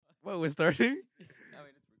What was starting? I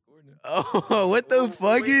mean, it's recording. Oh, what the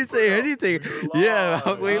fuck? You didn't say anything. Yeah,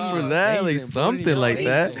 I'm waiting for that, like something like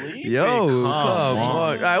that. Yo, come on.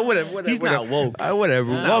 All right, whatever. He's not woke. All right, whatever.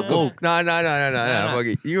 He's not Welcome. woke. Nah. Nah. Fuck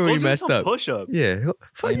it. You Go already do messed some up. push-up. Yeah.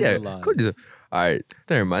 Fuck Ain't yeah. no lie. Go do some. All right.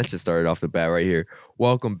 Never mind. Let's just start it off the bat right here.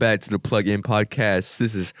 Welcome back to the Plug In Podcast.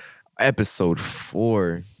 This is episode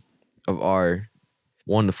 4 of our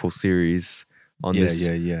wonderful series on this.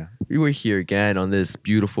 Yeah. We were here again on this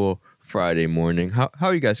beautiful Friday morning. How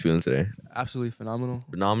are you guys feeling today? Absolutely phenomenal.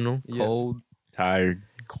 Phenomenal? Yeah. Cold. Tired.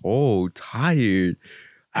 Cold, tired.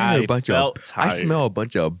 I I tired. smell a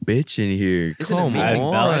bunch of bitch in here. Isn't it Come amazing? I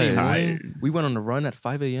felt on. Friday tired. morning, we went on a run at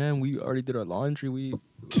 5 a.m. We already did our laundry. We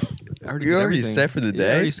already You did already everything. set for the Yeah,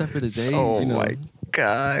 day? already set for the day. Oh you know. my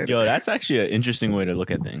God. Yo, that's actually an interesting way to look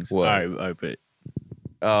at things. What? All right, but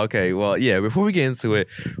Oh, okay. Well, yeah, before we get into it,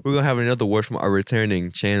 we're going to have another word from our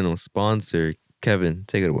returning channel sponsor. Kevin,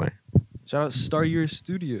 take it away. Shout out Star Years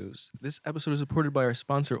Studios. This episode is supported by our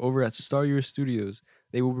sponsor over at Star Years Studios.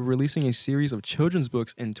 They will be releasing a series of children's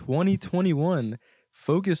books in 2021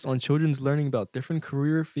 focused on children's learning about different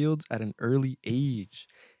career fields at an early age.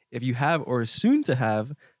 If you have or are soon to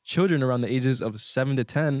have children around the ages of 7 to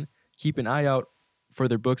 10, keep an eye out for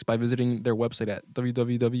their books by visiting their website at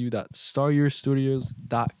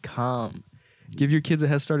www.staryearstudios.com. Give your kids a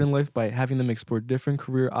head start in life by having them explore different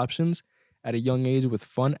career options at a young age with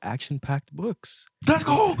fun, action-packed books. let's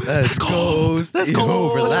go. Let's go.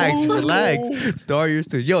 go. Relax. Let's go. Star Years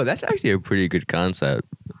Studios. Yo, that's actually a pretty good concept.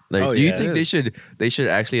 Like, Oh, do you yeah, think it they should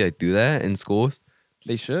actually like do that in schools?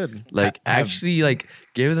 They should. Like Have- actually like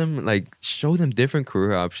give them like show them different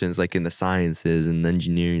career options like in the sciences and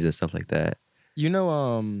engineering and stuff like that. You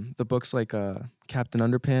know, the books like Captain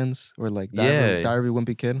Underpants or like Yeah. Diary of a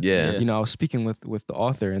Wimpy Kid. Yeah. You know, I was speaking with the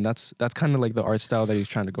author, and that's kind of like the art style that he's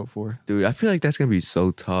trying to go for. Dude, I feel like that's gonna be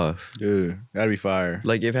so tough. Dude, that'd be fire.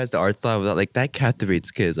 Like if it has the art style without like that captivates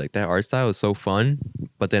kids. Like that art style is so fun,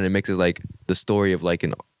 but then it makes it like the story of like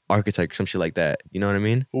an architect or some shit like that. You know what I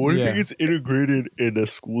mean? What if it gets integrated in the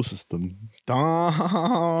school system?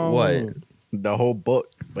 What? The whole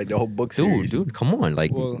book, like the whole book series. Dude, come on.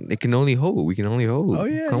 Like Well- it can only hold. We can only hold. Oh,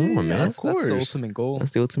 yeah, Come yeah, on, yeah. man. That's the course. ultimate goal.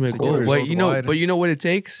 That's the ultimate To goal. get But you know, worldwide. what it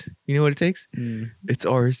takes? You know what it takes? Mm. It's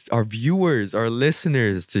our viewers, our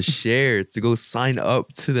listeners to share, to go sign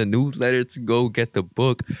up to the newsletter, to go get the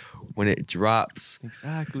book when it drops.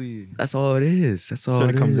 Exactly. That's all it is. That's all what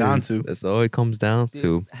it comes down is. to. That's all it comes down to.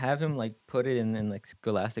 Dude, have him like put it in like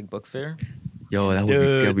Scholastic Book Fair. Yo, that would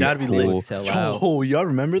Dude, be, that'd be cool. lit. Sell out. Yo, y'all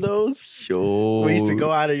remember those? Yo, We used to go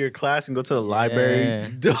out of your class and go to the library, Yeah.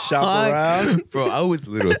 to shop around. Bro, I was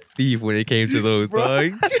a little thief when it came to those,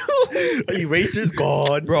 Bro. dog. Erasers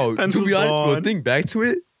gone. Bro, to Pencils be honest, bro, gone. think back to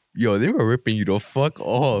it. Yo, they were ripping you the fuck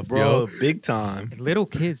off, Bro, yo. big time. Little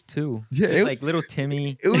kids too. Yeah, Just it was- like little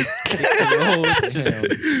Timmy. It was,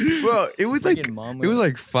 6-year-old. bro. It was like Freaking mama. it was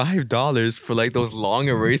like $5 for like those long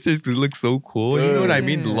erasers because it looked so cool. You know what I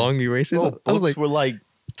mean? The Yeah. long erasers. Bro, I was books like, were like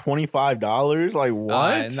 $25. Like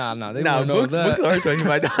what? Nah. They nah, won't know books that. are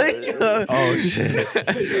 $25. Oh shit.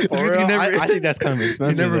 It's 'cause For you real? never- I think that's kind of You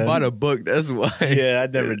expensive. never then. bought a book. That's why. Yeah,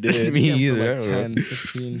 I never did. Me Yeah, for either. like I don't know. 10,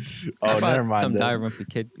 15. Oh, I bought never mind. Some then. Diary of a Wimpy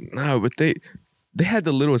Kid. No, but they had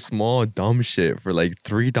the little small dumb shit for like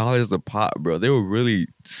 $3 a pop, bro. They were really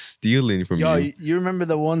stealing from Yo, you. you remember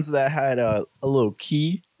the ones that had a little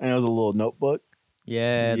key and it was a little notebook?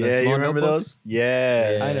 Yeah, the Yeah, you small remember notebook. those?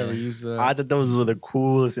 Yeah. Yeah. I never used that. I thought those were the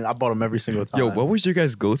coolest, and I bought them every single time. Yo, what was your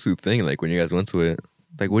guys' go-to thing like when you guys went to it?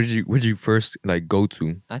 Like, what did you first like go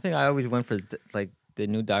to? I think I always went for like the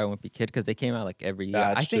new Diary of a Wimpy Kid because they came out like every year.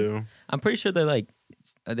 That's I think true. I'm pretty sure they like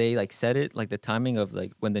set it like the timing of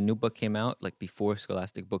like when the new book came out like before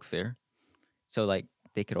Scholastic Book Fair, so like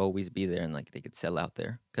they could always be there and like they could sell out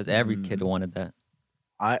there because every kid wanted that.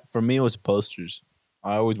 For me, it was posters.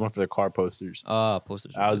 I always went for the car posters.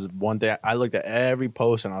 Posters. I was one day. I looked at every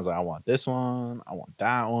poster and I was like, I want this one. I want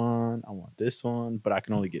that one. I want this one. But I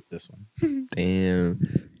can only get this one. Damn,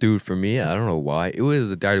 dude. For me, I don't know why it was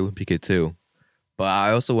the Diary of a Wimpy Kid too. But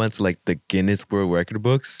I also went to like the Guinness World Record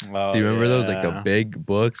books. Oh, Do you remember those? Like the yeah. big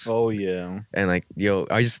books. Oh yeah. And like, yo,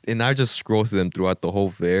 I just scrolled through them throughout the whole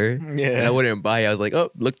fair. And I Yeah. wouldn't buy it. I was like, oh,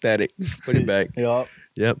 looked at it, put it back. Yup.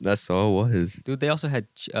 Yep, that's all it was. Dude, they also had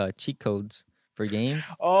cheat codes for games.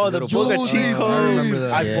 Oh, the Little book Yo, of cheat dude. codes. I remember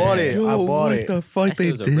that. I bought it. Yo, I bought what it. the fuck That they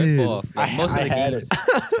shit was a did? ripoff. Like, most of I the had games.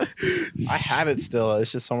 I have it still.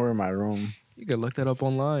 It's just somewhere in my room. You could look that up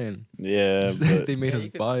online. Yeah, but, They made Yeah, us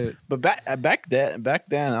you could- buy it. but back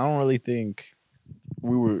then, I don't really think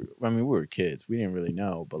we were. I mean, we were kids. We didn't really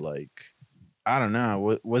know, but like, I don't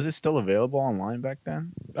know. Was it still available online back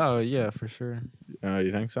then? Oh yeah, for sure.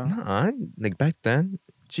 You think so? Nah, like back then.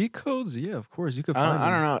 Cheat codes, yeah, of course you could I find. don't,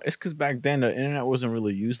 I them. don't know. It's because back then the internet wasn't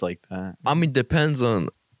really used like that. I mean, depends on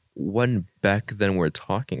when back then we're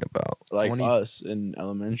talking about. Like 20 us in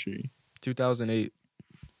elementary. 2008.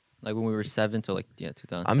 Like when we were 7 to like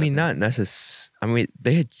 2000. I mean, not necessarily. I mean,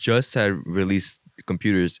 they had just had released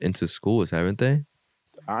computers into schools, haven't they?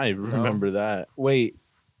 I remember that. Wait.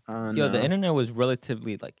 Yo, No. the internet was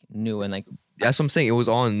relatively like new and like That's what I'm saying. It was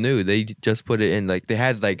all new. They just put it in. Like they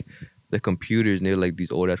had like the computers, and they were like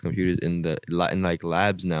these old ass computers in like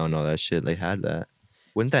labs now and all that shit. They had that.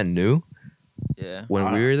 Wasn't that new yeah.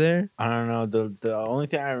 when we were there? I don't know. The only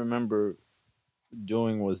thing I remember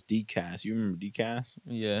doing was DCAS. You remember DCAS?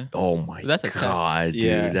 Yeah. Oh my That's a test. god, dude!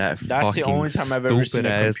 Yeah, That that's the fucking only time I've ever seen a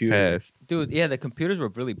stupid-ass computer. test. Dude, yeah, the computers were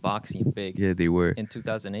really boxy and big Yeah, they were. in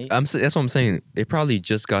 2008. That's what I'm saying. They probably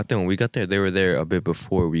just got there when we got there. They were there a bit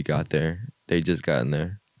before we got there. They just got in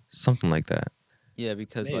there, something like that. Yeah,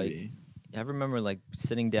 because like Maybe. I remember like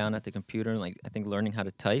sitting down at the computer and like I think learning how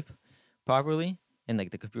to type properly, and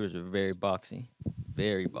like the computers were very boxy.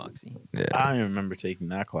 Yeah. I don't even remember taking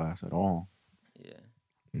that class at all.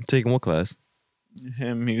 Yeah. Taking what class?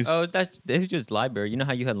 Him, he was. Oh, that's just library. You know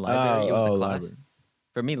how you had library? It was a class. library.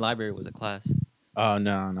 For me, library was a class. Oh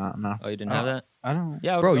no, no. Oh, you didn't have that? I don't.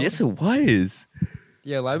 Yeah, Bro, no. yes, it was.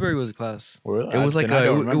 Yeah, library was a class. Really? It was like Then I a.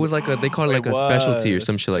 don't It was remember. like a. They called it like It a specialty or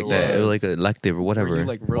some was. shit like It that. It was like was. an elective or Where whatever. you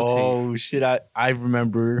like rotate. Oh shit! I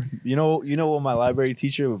remember. You know what my library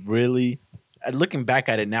teacher really. Looking back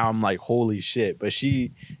at it now, I'm like, holy shit! But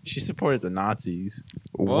she supported the Nazis.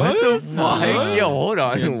 What the What? fuck? No. Yo, hold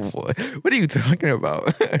on. Yeah. What are you talking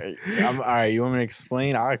about? All right, you want me to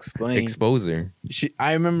explain? I'll explain. Exposer.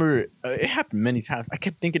 I remember it happened many times. I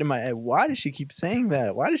kept thinking in my head, why does she keep saying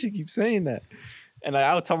that? Why does she keep saying that? And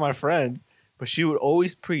I would tell my friends, but she would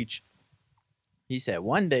always preach. He said,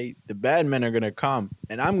 one day the bad men are gonna come,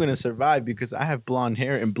 and I'm gonna survive because I have blonde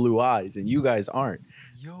hair and blue eyes, and you guys aren't.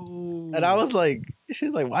 Yo. And I was like, she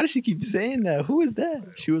was like, why does she keep saying that? Who is that?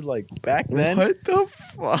 She was like, back then. What the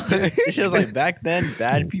fuck? She was like, back then,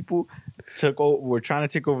 bad people were trying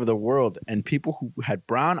to take over the world, and people who had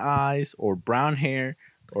brown eyes or brown hair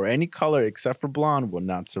or any color except for blonde would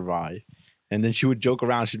not survive. And then she would joke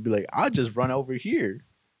around. She'd be like, I'll just run over here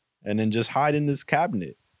and then just hide in this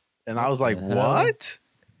cabinet. And I was like, the hell? what?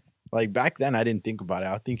 Like back then, I didn't think about it.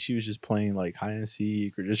 I think she was just playing like hide and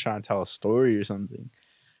seek or just trying to tell a story or something.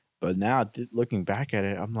 But now, looking back at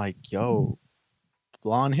it, I'm like, yo,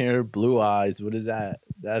 blonde hair, blue eyes. What is that?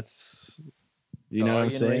 That's, you know what I'm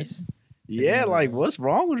Aryan saying? race? Yeah, like what's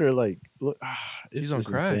wrong with her? Like, look, it's She's on just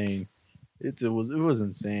crack. insane. It was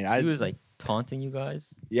insane. She was like taunting you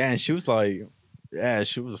guys. Yeah, and she was like, yeah,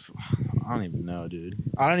 she was. I don't even know, dude.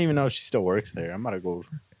 I don't even know if she still works there. I'm about to go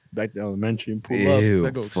back to elementary and pull up. Ew,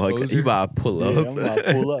 That go fuck. expose You her. about to pull Yeah, up? I'm about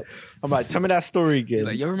to pull up. I'm like, tell me that story again.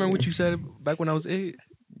 Like, yo, remember what you said back when I was 8?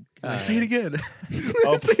 Like, say it again.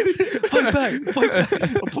 I'll, Fight back. Fight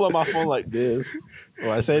back. I'll pull up my phone like this. Oh,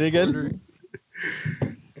 I say it again.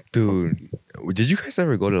 Dude, did you guys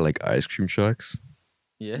ever go to like ice cream trucks?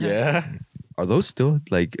 Yeah. Yeah, Are those still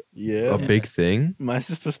like yeah. a big thing? My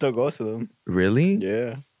sister still goes to them. Really?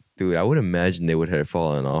 Yeah. Dude, I would imagine they would have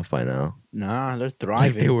fallen off by now. Nah, they're Like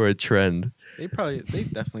thriving. they were a trend. They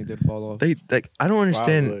definitely did fall off. They like I don't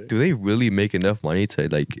understand. Probably. Do they really make enough money to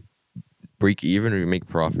like break even or make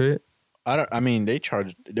profit? I mean,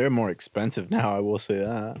 they're more expensive now. I will say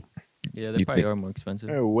that. Yeah, they You probably think- are more expensive.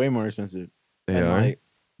 They're way more expensive. They And, are. like,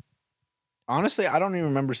 honestly, I don't even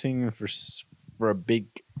remember seeing them for a big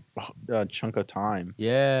chunk of time.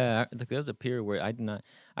 Yeah, like there was a period where I did not.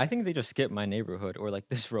 I think they just skipped my neighborhood or like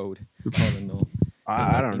this road. I don't know.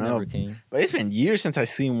 I don't They know, Never came. but it's been years since I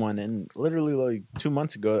seen one, and literally like 2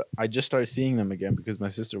 months ago, I just started seeing them again because my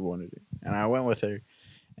sister wanted it, and I went with her.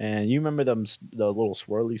 And you remember them, the little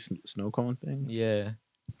swirly snow cone things? Yeah.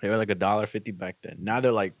 They were like $1.50 back then. Now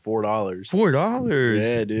they're like $4. $4.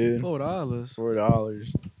 Yeah, dude. $4.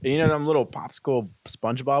 $4. And you know them little popsicle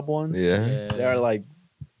SpongeBob ones? Yeah. They're like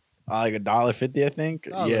 $1.50, I think.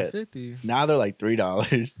 Yeah. $1.50. Now they're like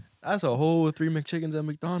 $3. That's a whole 3 McChickens at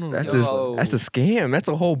McDonald's. That's Yo. that's a scam. That's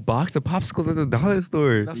a whole box of popsicles at the dollar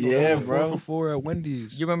store. That's Yeah, a whole bro. 4 for 4 at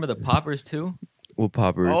Wendy's. You remember the poppers too? With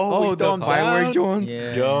poppers. Oh, we the throw 'em firework down? joints.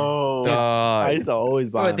 Yeah. Yo. I Dog. used to always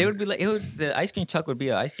buy Bro, them. they would be like the ice cream truck would be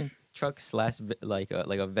an ice cream truck slash like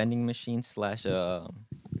a vending machine slash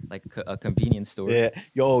like a convenience store. Yeah,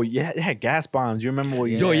 yo, yeah, it had gas bombs. You remember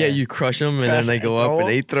what? Yo, yeah, you crush them and then they go up and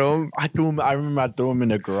they throw them. I threw them. I remember I threw them in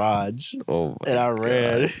the garage Oh, my and I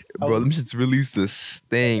ran. God. Bro, them shits release the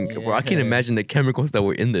stink. Bro, I can't Yeah. imagine the chemicals that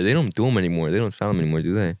were in there. They don't do them anymore. They don't sell them anymore,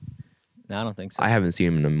 do they? No, I don't think so. I haven't seen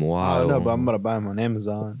them in a I while. don't know, but I'm gonna buy them on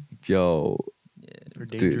Amazon. Yo, They're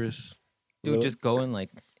Dude. dangerous. Dude, Really? just going like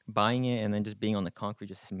buying it and then just being on the concrete,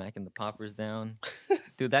 just smacking the poppers down.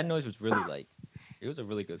 Dude, that noise was really like, it was a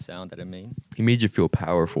really good sound that it made. he made you feel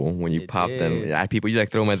powerful when you It pop them. did. Yeah, people, you like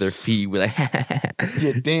throw them at their feet. We're like,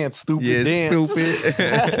 Yeah, dance, stupid yeah, dance.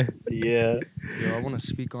 stupid. Yeah. Yo, I want to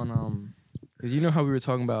speak on because you know how we were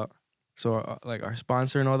talking about like our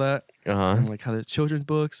sponsor and all that, Uh-huh. and like how there's children's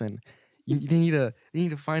books and they need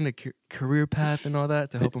to find a career path and all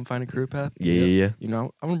that to help them find a career path. Yeah. You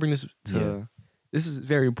know, I want to bring this to. This is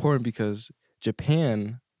very important because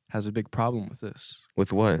Japan has a big problem with this.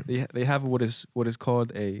 With what? They have what is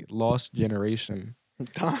called a lost generation, which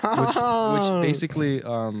Oh.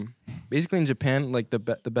 basically in Japan, like the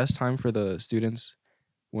best time for the students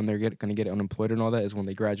when they're gonna get unemployed and all that is when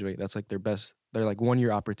they graduate. That's like their like 1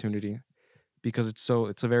 year opportunity, because it's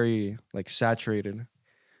a very like saturated.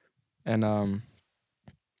 And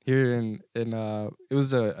here in it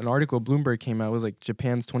was an article Bloomberg came out. It was like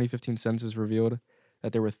Japan's 2015 census revealed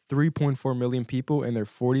that there were 3.4 million people in their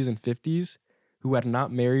 40s and 50s who had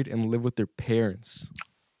not married and lived with their parents.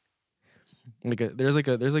 There's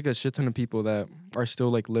a shit ton of people that are still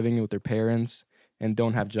like living with their parents and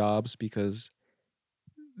don't have jobs because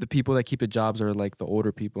the people that keep the jobs are like the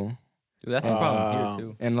older people, Dude, that's a problem Wow. here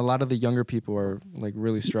too. and a lot of the younger people are like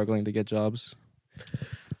really struggling to get jobs.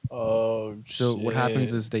 Oh, So what happens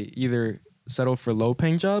shit. is they either settle for low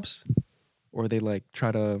paying jobs or they like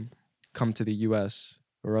try to come to the US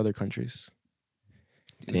or other countries.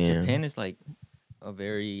 Dude, Damn. Japan is like a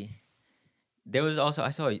very. There was also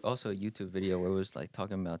I saw also a YouTube video where it was like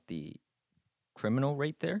talking about the criminal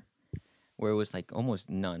rate there, where it was like almost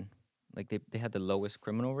none. Like they had the lowest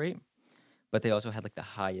criminal rate, but they also had like the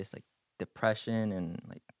highest like depression and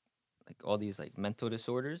like all these like mental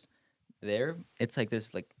disorders. There, it's like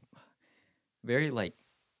this like very like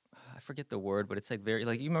I forget the word, but it's like very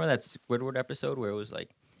like you remember that Squidward episode where it was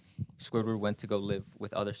like Squidward went to go live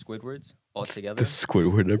with other Squidwards all together. The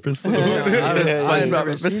Squidward episode. Yeah, The I've SpongeBob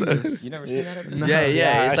never seen episode. this. You never seen that episode? No. Yeah,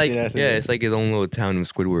 Yeah, it's I like seen it, I seen it. it's like his own little town of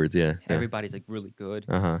Squidwards. Yeah. Everybody's like really good.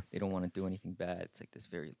 Uh-huh. They don't want to do anything bad. It's like this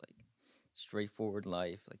very like straightforward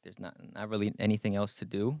life. Like there's not really anything else to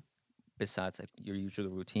do besides like your usual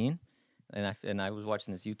routine. And I was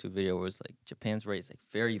watching this YouTube video where it was like Japan's rate is like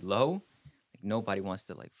very low. Like nobody wants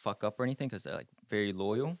to like fuck up or anything because they're like very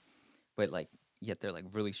loyal, but like yet they're like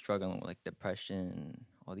really struggling with like depression and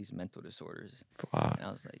all these mental disorders. Wow. And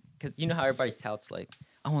I was like, because you know how everybody touts like,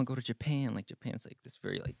 I want to go to Japan. Like Japan's like this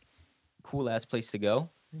very like cool ass place to go.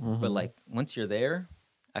 Mm-hmm. But like once you're there,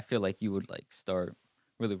 I feel like you would like start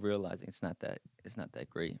really realizing it's not that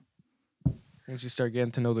great. Once you start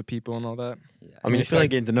getting to know the people and all that. Yeah. I mean, I you feel start like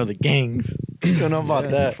getting to know the gangs. You don't know about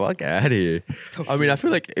Yeah. that. fuck out of here. I mean, I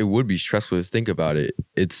feel like it would be stressful to think about it.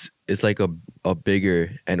 It's like a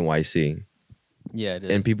bigger NYC, Yeah, it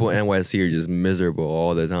is. and people in NYC are just miserable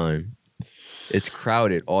all the time. It's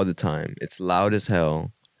crowded all the time. It's loud as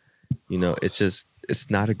hell. You know, it's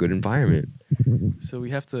not a good environment. So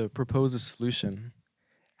we have to propose a solution.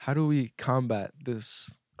 How do we combat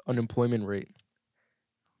this unemployment rate?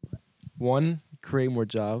 One, create more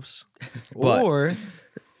jobs. But- Or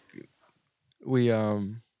we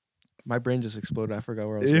my brain just exploded. I forgot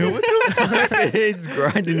where I was Ew, going. what the fuck? It's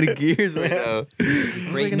grinding the gears right now.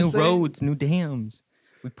 Great gonna new say? roads, new dams.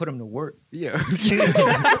 We put them to work. Yeah. Put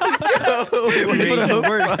a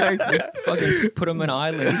word back. Fucking put them in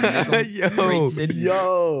islands. and make 'em Yo. great cities.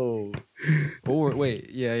 Yo. Or wait,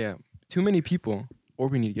 yeah. Too many people. Or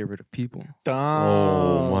we need to get rid of people.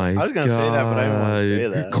 Oh my god. I was gonna say that, but I didn't want to say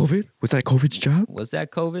that. COVID? Was that COVID's job? Was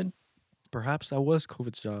that COVID? Perhaps that was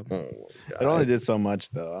COVID's job. It only did so much,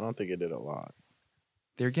 though. I don't think it did a lot.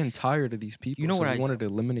 They're getting tired of these people. You know so what we I- wanted to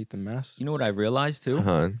eliminate the masses. You know what I realized too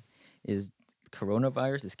Uh-huh. is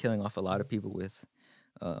coronavirus is killing off a lot of people with.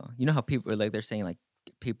 You know how people are like they're saying like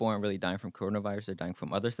people aren't really dying from coronavirus; they're dying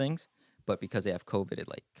from other things. But because they have COVID, it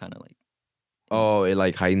like kind of like Oh, it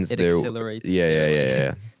like heightens it their accelerates. yeah, their, yeah, like, yeah,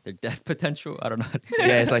 yeah. their death potential. I don't know how to say.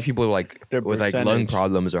 Yeah, it's like people like Their with like lung percentage.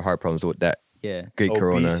 problems or heart problems with that Yeah. get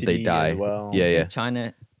corona, they Obesity die. as well. Yeah, yeah.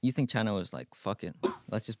 China, you think China was like, fuck it.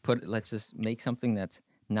 Let's just make something that's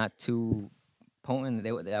not too potent.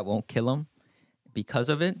 That won't kill them because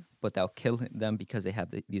of it, but that'll kill them because they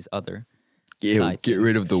have these other. Ew, side get things.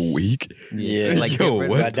 rid of the weak. Yeah. Like, Yo, get rid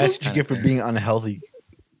what of God, that's what you kinda get for thing. being unhealthy.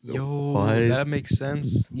 Yo, What? that makes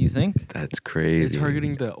sense. You think? That's They're crazy.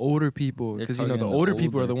 targeting the older people They're because the targeting the older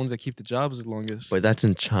people are older. the ones that keep the jobs the longest. But that's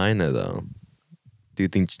in China, though. Do you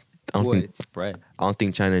think? I don't Boy, think. it's spread. I don't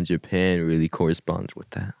think China and Japan really correspond with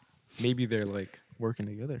that. Maybe they're like working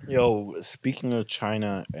together. Yo, speaking of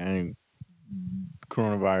China and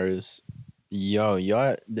coronavirus, yo,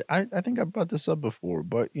 I think I brought this up before,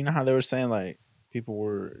 but you know how they were saying like people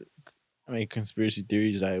were making conspiracy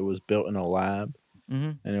theories that it was built in a lab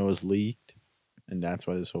Mm-hmm. and it was leaked, and that's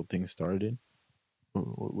why this whole thing started.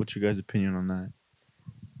 What's your guys' opinion on that?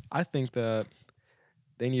 I think that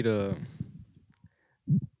they need to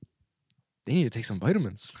take some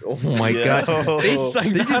vitamins. Oh my god! They They just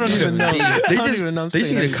just I don't need even know. to- I They don't just even know I'm they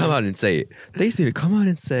just saying need to come anything. out and say it. They just need to come out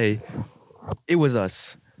and say it was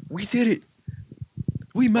us. We did it.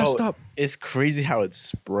 We messed Oh, up. It's crazy how it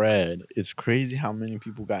spread. It's crazy how many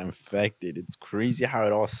people got infected. It's crazy how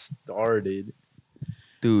it all started.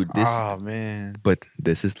 Dude, this Oh man, but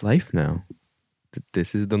this is life now.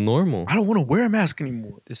 This is the normal. I don't want to wear a mask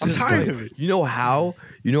anymore. This I'm is tired life. of it. You know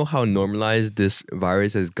how normalized this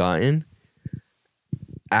virus has gotten?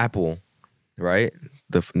 Apple, right?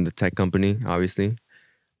 The tech company, obviously.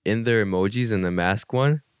 In their emojis and the mask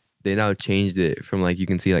one, they now changed it from like you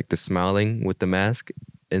can see like the smiling with the mask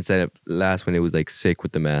instead of last when it was like sick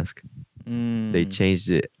with the mask. They changed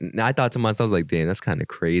it. And I thought to myself like, damn, that's kind of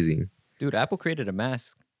crazy. Dude, Apple created a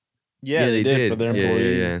mask. Yeah, they did for their Yeah,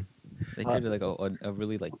 employees. yeah. They Huh. created like a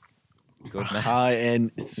really like good mask. High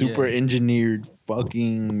end, super Yeah. engineered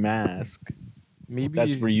fucking mask Maybe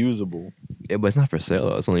that's reusable. Yeah, but it's not for sale.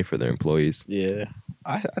 Though. It's only for their employees. Yeah,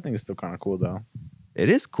 I think it's still kind of cool though. It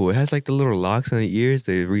is cool. It has like the little locks on the ears.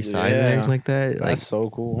 They resize and Yeah. everything like that. That's Like, so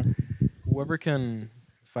cool. whoever can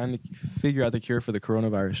figure out the cure for the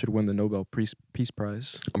coronavirus should win the Nobel Peace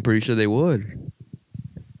Prize. I'm pretty sure they would.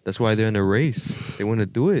 That's why they're in a race. They want to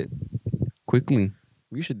do it quickly.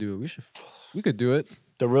 We should do it. We could do it.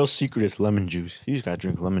 The real secret is lemon juice. You just gotta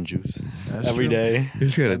drink lemon juice That's every true. day. You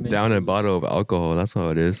just gotta Lemon down a juice. bottle of alcohol. That's all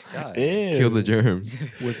it is. God. Ew. Kill the germs.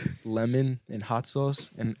 With lemon and hot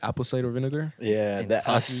sauce and apple cider vinegar. Yeah, And the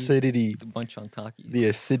Takis. acidity. The bunch on Takis. The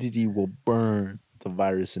acidity will burn the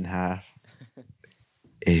virus in half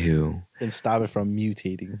Ew. and stop it from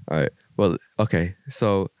mutating. All right. Well, okay.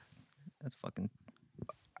 So, That's fucking.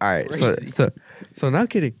 all right. Crazy. So now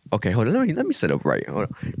getting okay. Hold on. Let me set up right. Hold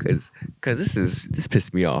on, because this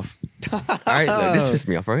pissed me off. All right. Look, this pissed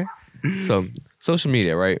me off. Right. So social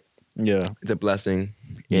media, right? Yeah. It's a blessing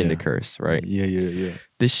and Yeah. a curse, right? Yeah.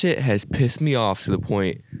 This shit has pissed me off to the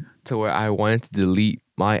point to where I wanted to delete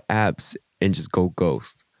my apps and just go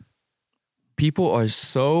ghost. People are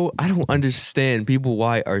so, I don't understand people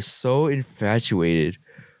why are so infatuated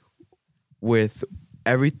with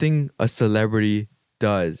everything a celebrity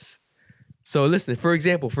does. So listen, for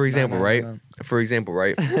example, right? For example,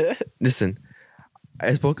 right? Listen,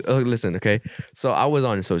 I spoke, listen, okay? So I was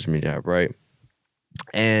on a social media app, right?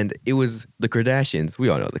 And it was the Kardashians. We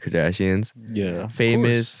all know the Kardashians. Yeah.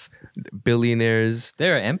 Famous billionaires.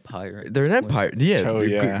 They're an empire. They're an empire. Yeah, Oh, they're,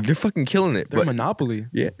 yeah. they're fucking killing it. They're But monopoly.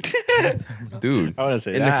 yeah, dude. I want to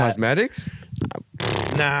say In the that. cosmetics?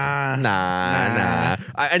 Nah. Nah.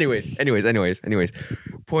 Anyways.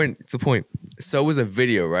 Point. It's the point. So it was a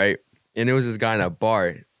video, right? And it was this guy in a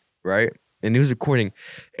bar, right? And he was recording,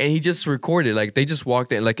 and he just recorded. Like they just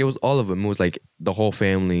walked in. Like it was all of them. It was like the whole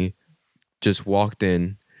family just walked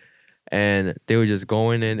in, and they were just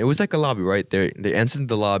going in. It was like a lobby, right? They entered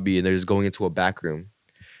the lobby, and they're just going into a back room.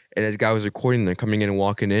 And this guy was recording them coming in and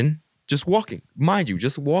walking in, just walking. Mind you,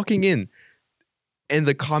 just walking in. And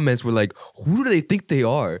the comments were like, who do they think they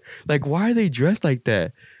are? Like, why are they dressed like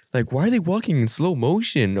that? Like, why are they walking in slow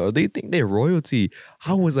motion? Or they think they're royalty?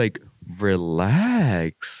 I was like,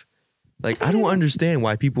 relax. Like, I don't understand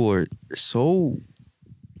why people are so,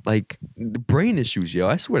 like, brain issues, yo.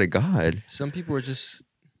 I swear to God. Some people are just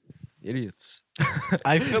idiots.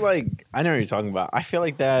 I feel like I know what you're talking about. I feel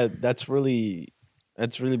like that's really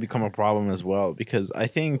become a problem as well, because I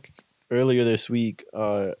think earlier this week,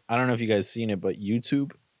 I don't know if you guys seen it, but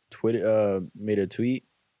YouTube, Twitter, made a tweet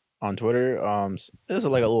on Twitter. It was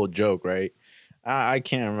like a little joke, right? I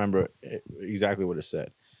can't remember exactly what it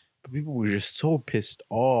said, but people were just so pissed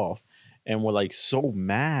off and were like so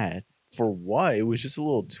mad for what? It was just a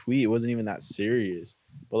little tweet. It wasn't even that serious.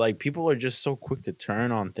 But like people are just so quick to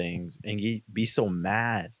turn on things and be so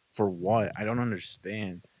mad for what? I don't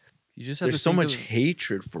understand. You just have There's to so think much of-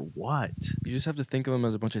 hatred for what? You just have to think of them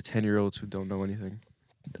as a bunch of 10-year-olds who don't know anything.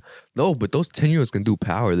 No, but those 10-year-olds can do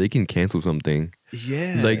power. They can cancel something.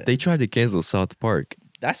 Yeah. Like, they tried to cancel South Park.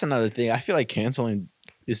 That's another thing. I feel like canceling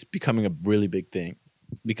is becoming a really big thing.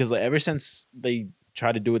 Because like ever since they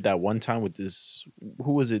tried to do it that one time with this.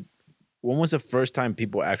 Who was it? When was the first time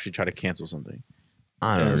people actually try to cancel something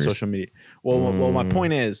I don't on know. social media? Well, my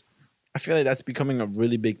point is, I feel like that's becoming a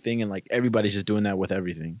really big thing, and like everybody's just doing that with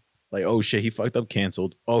everything. Like, oh shit, he fucked up,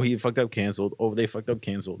 canceled. Oh, he fucked up, canceled. Oh, they fucked up,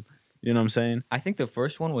 canceled. You know what I'm saying? I think the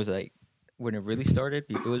first one was like when it really started.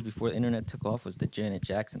 It was before the internet took off. Was the Janet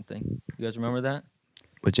Jackson thing? You guys remember that?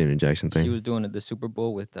 What Janet Jackson thing? She was doing the Super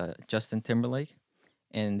Bowl with Justin Timberlake,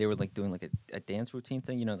 and they were like doing like a dance routine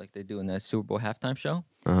thing. You know, like they do in the Super Bowl halftime show.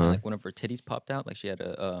 And, like one of her titties popped out. Like she had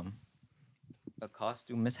a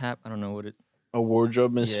costume mishap. I don't know what it. A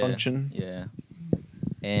wardrobe misfunction. Yeah.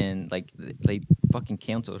 And like they fucking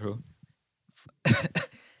canceled her.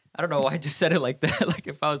 I don't know why I just said it like that. Like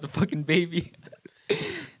if I was a fucking baby.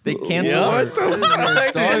 They canceled her. What the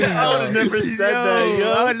fuck? I would have never said that,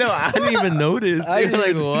 yo. Oh, no, I didn't even notice. I You're like,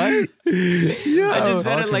 didn't- what? I just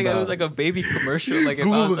said it talking like it about? was like a baby commercial. Like if I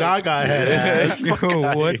Google was like, Gaga had ass. Yo,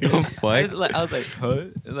 what the I fuck? was like, huh? Like, I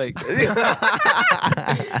was like, what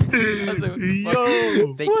the fuck?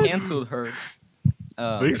 Yo, They canceled her.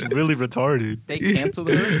 it's really retarded. They canceled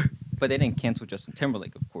her, but they didn't cancel Justin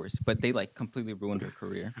Timberlake, of course. But they like completely ruined her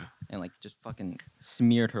career and like just fucking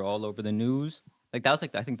smeared her all over the news. Like that was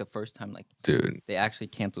like I think the first time like Dude, they actually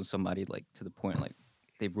canceled somebody like to the point like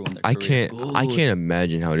they ruined their I career. can't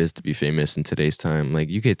imagine how it is to be famous in today's time. Like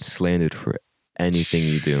you get slandered for anything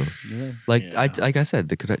you do. Yeah. Like Yeah. like I said,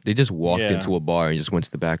 they just walked Yeah. into a bar and just went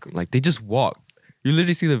to the back room. Like they just walked. You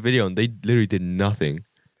literally see the video and they literally did nothing,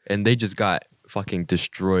 and they just got fucking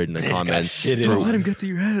destroyed in the They just got comments shitted Don't on. let him get to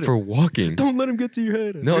your head. for walking. Don't let him get to your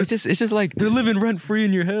head. No, it's just like they're living rent free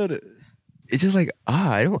in your head. it's just like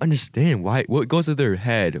I don't understand why what goes to their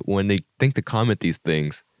head when they think to comment these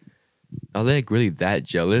things. Are they like really that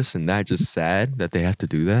jealous and that just sad that they have to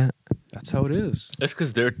do that? That's how it is. That's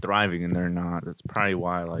because they're thriving and they're not. That's probably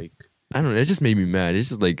why. Like, I don't know. It just made me mad. It's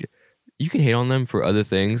just like you can hate on them for other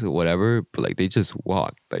things or whatever, but like they just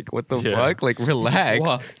walk. Like what the Yeah. fuck? Like relax.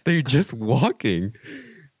 walked. They're just walking.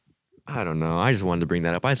 I don't know. I just wanted to bring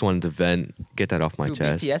that up. I just wanted to vent, get that off my Dude,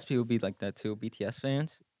 chest. BTS people be like that too. BTS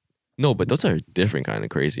fans. No, but those are different kind of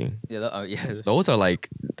crazy. Yeah, yeah. Those are like,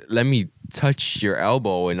 let me touch your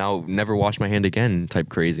elbow and I'll never wash my hand again type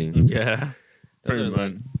crazy. yeah, Those pretty are,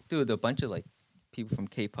 like, much. dude, a bunch of like people from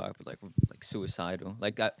K-pop are like suicidal.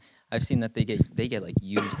 Like I've seen that they get like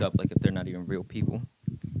used up like if they're not even real people.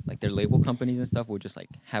 Like their label companies and stuff will just like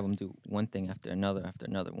have them do one thing after another after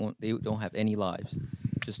another. They don't have any lives,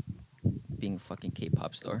 just being a fucking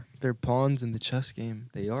K-pop star. They're pawns in the chess game.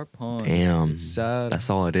 They are pawns. Damn. It's sad. That's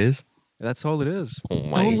all it is? That's all it is. Oh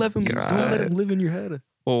my Don't let him. God. Don't let him live in your head.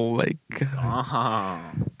 Oh my God. Uh-huh.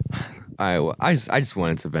 I just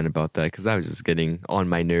wanted to vent about that because I was just getting on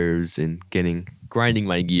my nerves and grinding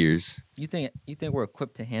my gears. You think we're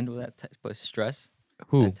equipped to handle that type of stress,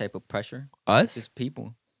 Who? that type of pressure? Us? Just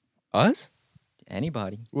people, Us?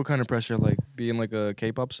 anybody. What kind of pressure? Like being like a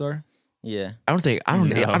K-pop star? Yeah. I don't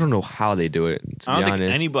No. know how they do it, to I be don't think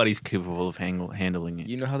honest. anybody's capable of handling it.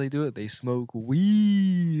 You know how they do it? They smoke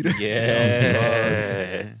weed.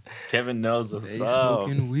 Yeah, Kevin knows what's They up.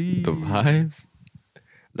 smoking weed. The vibes?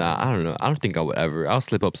 Nah, I don't know. I don't think I would ever. I'll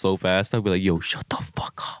slip up so fast. I'll be like, yo, shut the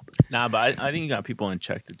fuck up. Nah, but I think you got people in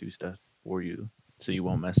check to do stuff for you, so you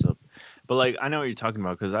won't mess up. But like, I know what you're talking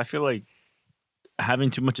about because I feel like having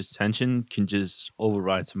too much attention can just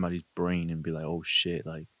override somebody's brain and be like, oh shit,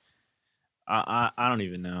 like I don't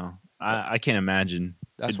even know. I can't imagine.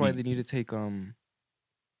 That's It'd why be- they need to take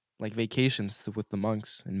like vacations with the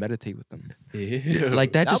monks and meditate with them.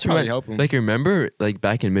 Like that That'll just probably remind, help 'em. like remember like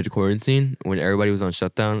back in mid quarantine when everybody was on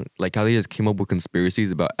shutdown, like how they just came up with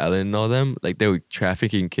conspiracies about Ellen and all them, like they were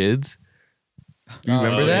trafficking kids. You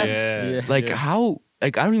remember Oh, that? Yeah. Yeah. Like Yeah. how?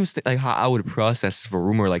 Like I don't even think like how I would process if a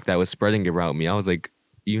rumor like that was spreading around me. I was like,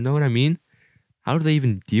 you know what I mean? How do they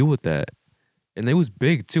even deal with that? And it was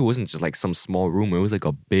big too. It wasn't just like some small rumor. It was like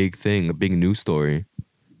a big thing, a big news story.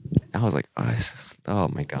 I was like, oh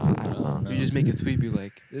my god, I don't know. You just make a tweet, be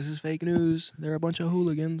like, "This is fake news. They're a bunch of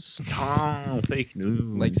hooligans." Oh, fake news.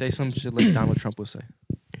 Like say some shit like Donald Trump would say.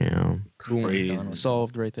 Yeah. Boom, Crazy.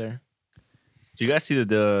 solved right there. Do you guys see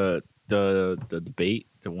the debate,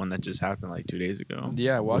 the one that just happened like 2 days ago?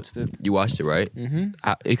 Yeah, I watched it. You watched it, right? Mm-hmm.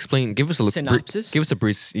 Explain. Give us a Synopsis? give us a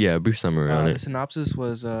brief summary on The it. synopsis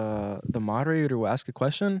was the moderator will ask a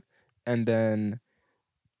question, and then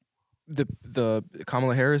the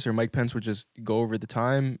Kamala Harris or Mike Pence would just go over the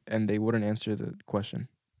time, and they wouldn't answer the question.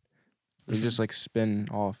 They just like spin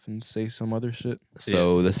off and say some other shit,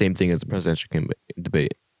 So the same thing as the presidential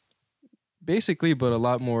debate. basically, but a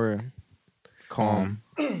lot more calm,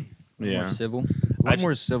 More Yeah. civil. a lot I-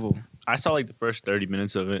 more civil. I saw like the first 30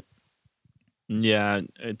 minutes of it. Yeah,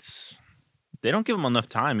 they don't give them enough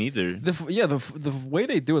time either. The way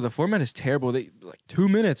they do it, the format is terrible. They like 2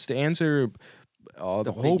 minutes to answer the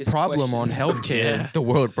The whole biggest problem on question. healthcare. Yeah. The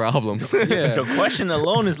world problems. Yeah. The question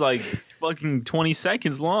alone is like fucking 20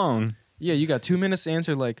 seconds long. Yeah, you got 2 minutes to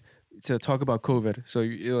answer, like, to talk about COVID. So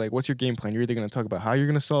you're like, what's your game plan? You're either gonna talk about how you're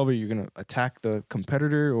gonna solve it, you're gonna attack the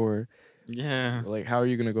competitor, or Yeah. like how are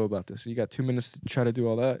you gonna go about this? You got 2 minutes to try to do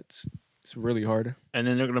all that. It's really hard. And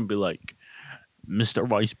then they're gonna be like, Mr.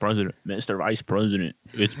 Vice President, Mr. Vice President.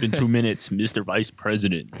 It's been 2 minutes, Mr. Vice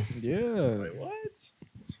President. Yeah. Wait, what?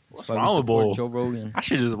 What's That's why we wrong with support Bull? Joe Rogan. I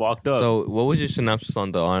should just walked up. So, what was your synopsis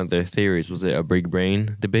on their theories? Was it a big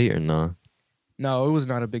brain debate or no? No, it was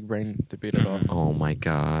not a big brain debate at all. Oh my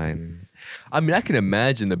god! I mean, I can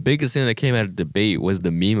imagine the biggest thing that came out of the debate was the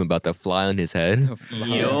meme about the fly on his head. Yo.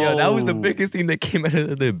 Yo, that was the biggest thing that came out of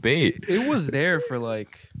the debate. It was there for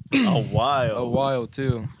like a while. a while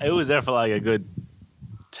too. It was there for like a good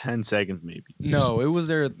 10 seconds, maybe. No, it was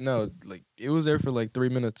there. No, like it was there for like 3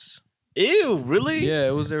 minutes. Ew, really? Yeah,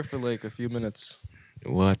 it was there for like a few minutes.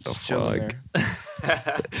 What the Just chilling fuck?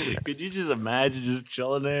 there. Could you just imagine just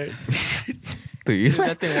chilling there? Dude, Dude,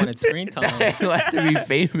 that thing wanted screen time. you have to be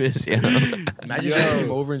famous, yo. Imagine if you came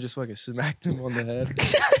over and just fucking smacked him on the head.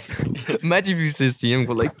 Imagine if you just see him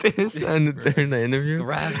go like this during the interview.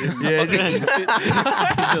 Grab him. Yeah,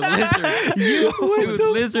 He's a lizard. Yo, what Dude, the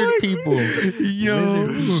lizard fuck? people. Yo.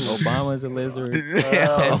 Obama's a lizard.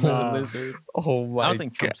 Yeah. Pence is a lizard. Oh my I don't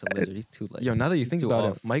think god. Trump's a lizard. He's too like. Yo, now that you he's think too about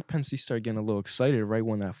off. it, Mike Pence he started getting a little excited right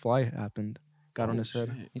when that fly happened. Got on his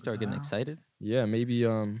head. He started getting excited. Yeah, maybe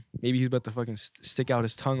he's about to fucking stick out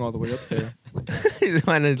his tongue all the way up there. He's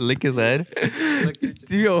trying to lick his head. Look at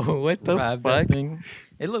just Yo, what the grab fuck? that thing.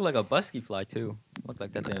 It looked like a busky fly too. Looked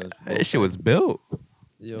like that thing was. That shit was built.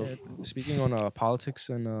 Yo, speaking on politics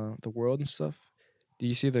and the world and stuff, do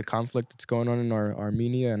you see the conflict that's going on in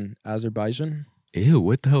Armenia and Azerbaijan? Ew,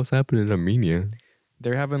 what the hell's happening in Armenia?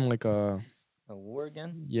 They're having like a war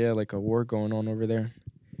again, like a war going on over there.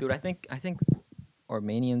 dude. I think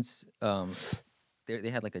Armenians they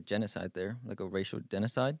had like a genocide there, like a racial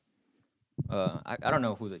genocide. I don't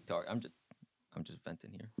know who they target. I'm just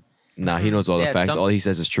venting here. Nah, he knows all the Yeah, facts. some- All he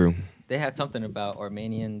says is true. They had something about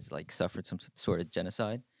Armenians like suffered some sort of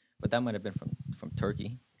genocide, but that might have been from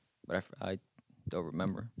Turkey, but I don't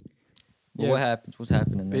remember. But Yeah. what happened? What's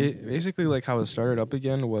happening there? Basically, like how it started up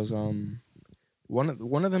again was one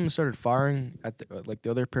of them started firing at the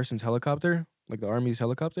other person's helicopter, like the army's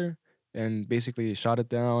helicopter, and basically shot it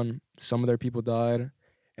down. Some of their people died,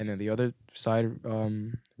 and then the other side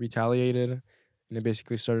retaliated, and it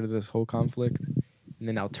basically started this whole conflict. And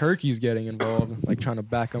then now Turkey's getting involved, like trying to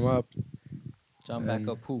back them up. John back and-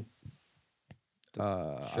 up who?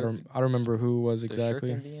 I Shirk- don't remember who it was The Shirk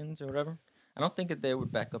exactly. Indians or whatever. I don't think that they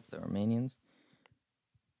would back up the Armenians.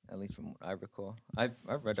 At least from what I recall, I've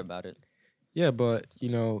read about it. Yeah, but you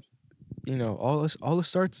know, all it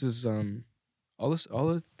starts is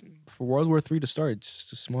for World War III to start. It's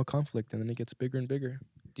just a small conflict, and then it gets bigger and bigger.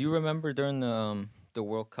 Do you remember during the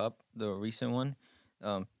World Cup, the recent one?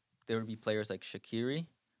 There would be players like Shaqiri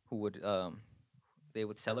who would they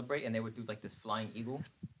would celebrate and they would do like this flying eagle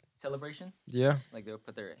celebration. Yeah, Like they would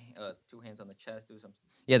put their 2 hands on the chest, do some.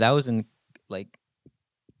 Yeah, that was in like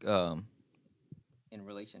in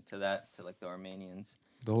relation to that, to like the Armenians.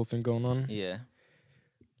 the whole thing going on. Yeah.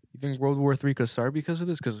 You think World War III could start because of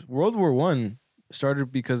this? Because World War I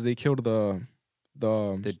started because they killed the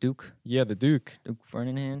The Duke Duke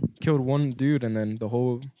Ferdinand. killed one dude, and then the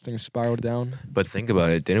whole thing spiraled down. But think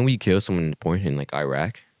about it. Didn't we kill someone important in like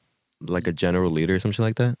Iraq? Like a general leader or something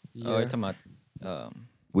like that? Oh, you're talking about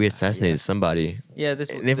We assassinated somebody. yeah. This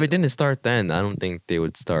And if it didn't start then, I don't think they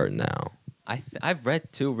would start now. I've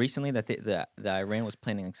read too recently that that Iran was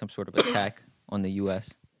planning like some sort of attack on the U.S.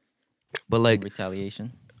 But in like,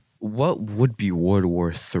 retaliation. what would be World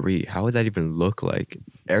War III? How would that even look like?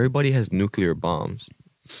 Everybody has nuclear bombs.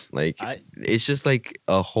 Like, it's just like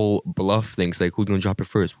a whole bluff thing. It's like, who's gonna drop it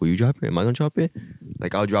first? Will you drop it? Am I gonna drop it?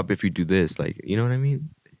 Like, I'll drop it if you do this. Like, you know what I mean?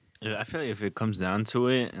 I feel like if it comes down to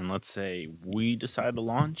it, and let's say we decide to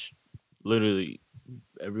launch, literally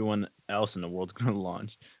everyone else in the world's gonna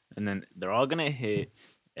launch, and then they're all gonna hit.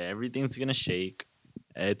 Everything's gonna shake.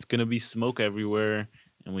 It's gonna be smoke everywhere,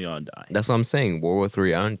 and we all die. That's what I'm saying. World War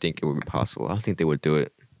III, I don't think it would be possible. I don't think they would do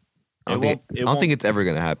it. I don't It think it's ever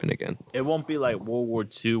gonna happen again. It won't be like World War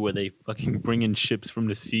II where they fucking bring in ships from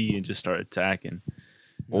the sea and just start attacking.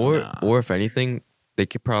 Or if anything, they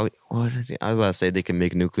could probably. What is it? I was about to say they can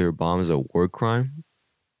make nuclear bombs a war crime.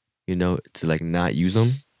 You know, to like not use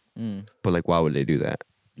them. Mm. But like, why would they do that?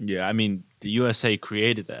 Yeah, I mean, the USA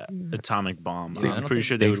created that atomic bomb, Yeah, I I'm don't pretty think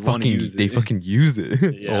sure they would want to fucking use it. they fucking used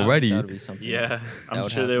it Yeah. already. That would be something. yeah, that I'm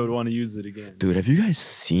would sure they happen. would want to use it again. Dude, have you guys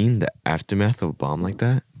seen the aftermath of a bomb like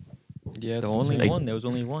that? Yeah, The it's only insane. one. There was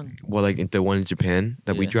only one. Well, like the one in Japan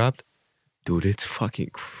that we Yeah. dropped. Dude, it's fucking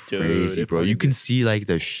crazy, it bro. You fucking can gets- see like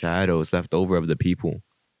the shadows left over of the people.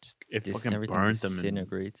 It Just fucking everything burnt them.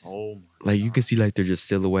 disintegrates. Oh my Like you can see like their just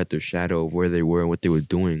silhouette, their shadow of where they were and what they were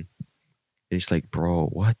doing. And it's like, bro,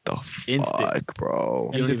 what the Instant. fuck, bro?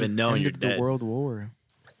 You don't Ended- even know and ended you're the dead. World War.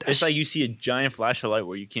 It's like you see a giant flash of light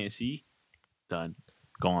where you can't see. Done.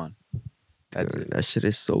 Gone. That's Dude, it. that shit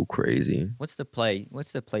is so crazy. What's the play?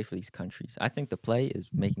 What's the play for these countries? I think the play is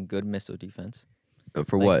making good missile defense.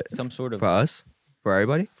 For Like, what? Some sort of For us? For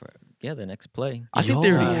everybody? yeah. The next play. I think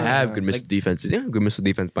they already Yo. have good missile Like- defense. They have good missile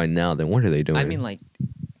defense by now. Then what are they doing? I mean, like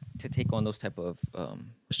to take on those type of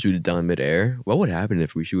shoot it down midair. What would happen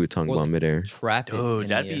if we shoot a tongue Well, bomb midair? trap it. Dude, in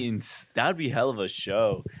that'd the be air. that'd be hell of a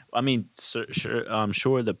show. I mean, sure, I'm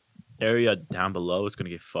sure the area down below is gonna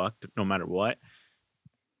get fucked no matter what.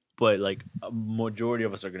 But like a majority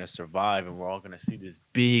of us are gonna survive, and we're all gonna see this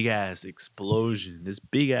big ass explosion, this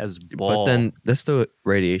big ass ball. But then that's the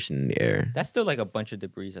radiation in the air. That's still like a bunch of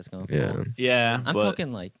debris that's gonna fall. Yeah. yeah, I'm but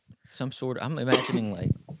talking like some sort of. I'm imagining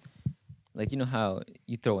like you know how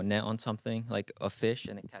you throw a net on something like a fish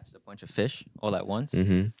and it catches a bunch of fish all at once.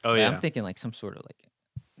 Mm-hmm. oh Like, yeah, I'm thinking like some sort of like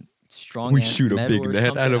strong. We ass shoot a metal big or net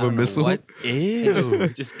something, out of I a don't know missile. what, ew,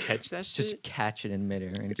 just catch that shit. just catch it in midair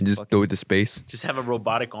and, And just fucking- throw it to space. Just have a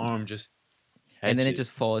robotic arm, just and then catch it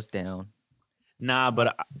just falls down. Nah,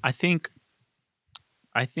 but I think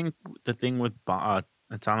the thing with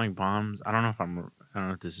atomic bombs, I don't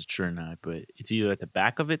know if this is true or not, but it's either at the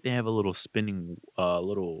back of it they have a little spinning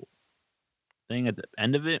little thing at the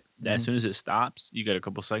end of it that as Mhm. soon as it stops, you get a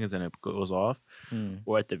couple seconds and it goes off, Hmm.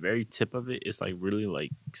 or at the very tip of it, it's like really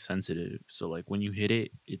like sensitive. So like when you hit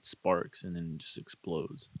it, it sparks and then it just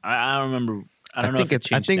explodes. I don't remember. I don't know if it I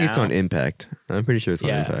changed think it's now. on impact. I'm pretty sure it's on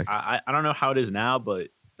Yeah, impact. I don't know how it is now, but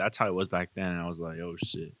that's how it was back then. And I was like, oh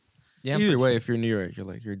shit. Yeah. I'm Either pretty way, sure. if you're New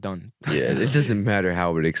York, you're done. Yeah, it doesn't matter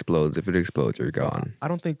how it explodes. If it explodes, you're gone. I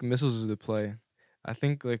don't think missiles is the play. I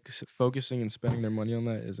think like focusing and spending their money on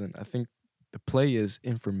that isn't. I think the play is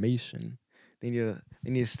information. They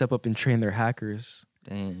need to step up and train their hackers.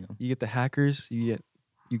 Damn. You get the hackers, you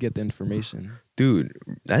get the information. Dude,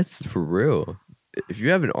 that's for real. If you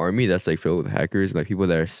have an army that's like filled with hackers, like people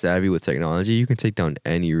that are savvy with technology, you can take down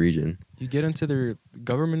any region. You get into their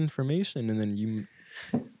government information, and then you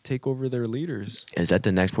take over their leaders. Is that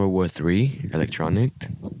the next World War III? Electronic?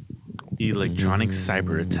 Electronic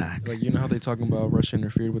cyber attack. Like, you know how they talking about Russia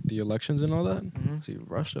interfered with the elections and all that? Mhm. See,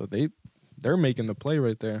 Russia, they're making the play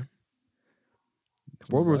right there.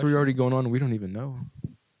 World War III Russia? already going on. We don't even know.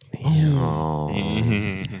 Oh.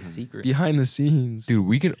 It's a secret. Behind the scenes, Dude,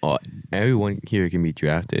 we can all, everyone here can be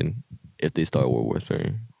drafted if they start World War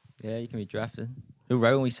III. Yeah, you can be drafted. Dude,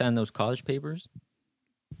 right when we signed those college papers.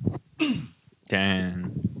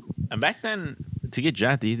 Damn. And back then, to get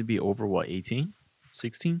drafted, you had to be over what, 18?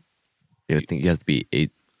 16? Yeah, I think you have to be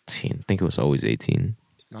 18. I think it was always 18.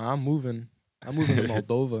 nah, I'm moving. I'm moving to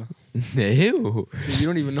Moldova. Ew. Dude, you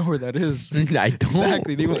don't even know where that is. I don't.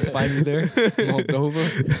 Exactly, they won't find me there.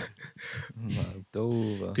 Moldova.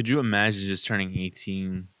 Moldova. Could you imagine just turning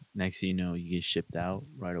 18? Next thing you know, you get shipped out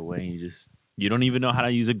right away. And you don't even know how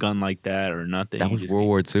to use a gun like that or nothing. That You was just World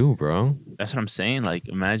War II, bro. That's what I'm saying. Like,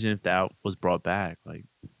 imagine if that was brought back. Like,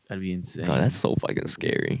 that'd be insane. Oh, that's so fucking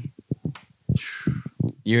scary.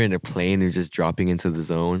 You're in a plane and just dropping into the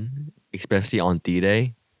zone, especially on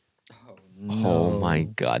D-Day. Oh my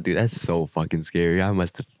god, dude, that's so fucking scary. I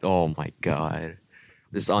must have. Oh my god,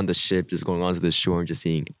 just on the ship, just going onto the shore and just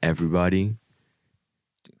seeing everybody.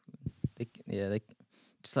 They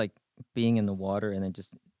just like being in the water and then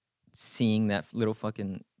just seeing that little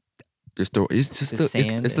fucking. Just throw, it's just The it's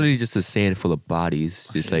sand literally just a sand full of bodies.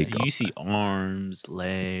 Just like you see arms,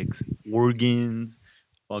 legs, organs,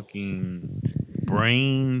 fucking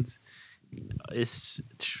brains. It's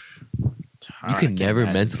you can never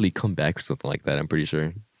imagine. mentally come back from something like that. I'm pretty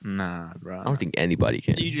sure. Nah, bro. I don't think anybody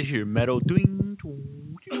can. You just hear metal doing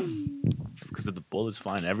because of the bullets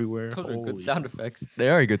flying everywhere. Those are good Holy sound effects. They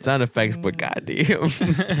are good sound effects, but goddamn.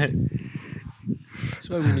 That's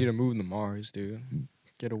why we need to move to Mars, dude.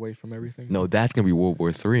 Get away from everything. No, that's gonna be World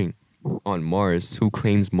War III on Mars. Who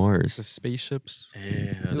claims The Mars? spaceships.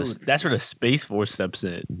 Yeah, Dude. that's where the Space Force steps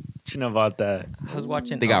in. You know about that? I was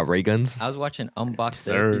watching. They got ray guns. I was watching Unbox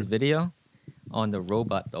Sir. Therapy's video on the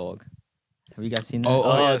robot dog. Have you guys seen that?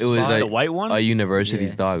 yeah, it was Spot, like the white one. a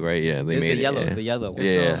university's Yeah. dog, right? Yeah, they made the yellow, it. Yeah. the yellow one.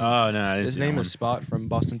 Yeah. Oh no, I didn't His see that name one. is Spot from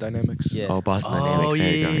Boston Dynamics. Yeah. Oh, Boston Oh, Dynamics. yeah,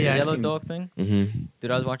 yeah, The yeah. I yellow seen- dog thing. Mm-hmm.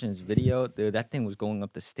 Dude, I was watching this video. Dude, that thing was going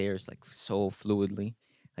up the stairs like so fluidly,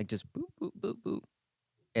 like just boop boop boop boop,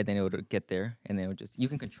 and then it would get there, and then it would just you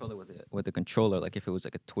can control it with a controller, like if it was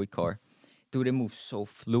like a toy car. Dude, it moved so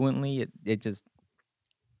fluently.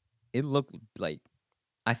 It looked like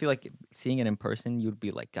I feel like seeing it in person, you'd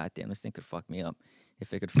be like, God damn, this thing could fuck me up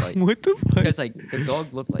if it could fight. What the fuck? Because like the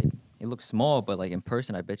dog looked like it looked small, but like in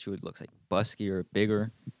person, I bet you it looks like buskier,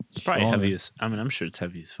 bigger. It's probably stronger. heavy as. I mean, I'm sure it's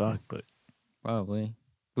heavy as fuck, but Probably,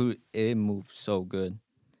 but it moved so good.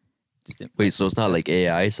 Just didn't- Wait, so it's not like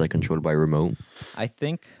AI? It's like controlled by remote. I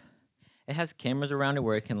think it has cameras around it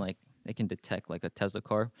where it can detect like a Tesla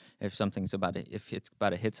car if something's if it's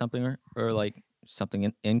about to hit something or like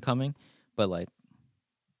something incoming, but like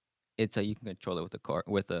it's you can control it with the car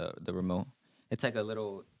with the remote. It's like a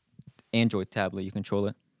little Android tablet. You control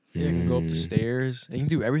it. Yeah, you can go up the stairs. You can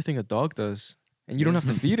do everything a dog does, and you don't have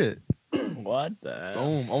to feed it. what the?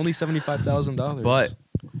 Boom! Only $75,000. But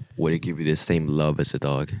would it give you the same love as a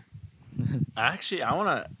dog? Actually, I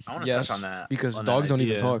wanna yes, touch on that because on that dogs don't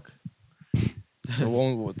even idea. talk. So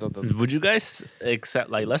Would you guys accept,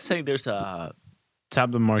 like, let's say there's a top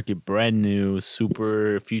of the market, brand new,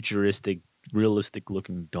 super futuristic, realistic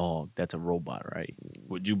looking dog that's a robot, right?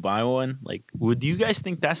 Would you buy one? Like, would you guys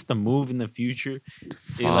think that's the move in the future?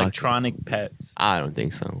 Fuck. Electronic pets, I don't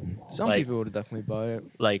think so. some like- people would definitely buy it.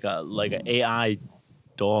 like an AI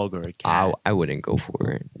dog or a cat. I wouldn't go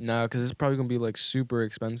for it. Nah, because it's probably gonna be like super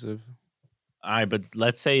expensive. All right, but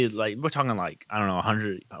let's say like we're talking like I don't know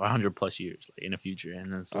 100 plus years like in the future,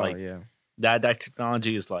 and it's like oh yeah. that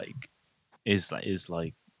technology is like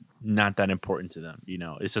not that important to them. You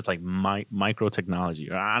know, it's just like micro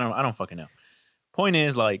technology. Or I don't fucking know. Point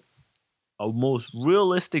is like a most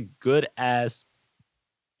realistic, good ass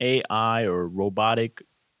AI or robotic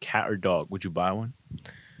cat or dog. Would you buy one?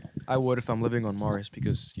 I would if I'm living on Mars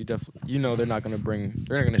because they're not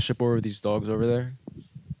gonna ship over these dogs over there.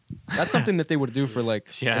 That's something that they would do for like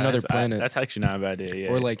another planet, That's actually not a bad idea. Yeah.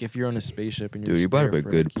 or like if you're on a spaceship and you're Dude, you just brought up there a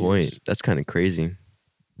for, good like, point. years. That's kind of crazy.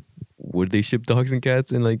 Would they ship dogs and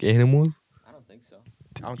cats and like animals? I don't think so.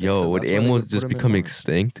 I don't think Yo, so. would That's why they animals put just them in become Mars.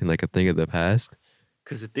 extinct and like a thing of the past?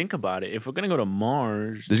 Because to think about it, if we're gonna go to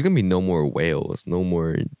Mars, There's gonna be no more whales, no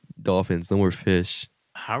more dolphins, no more fish.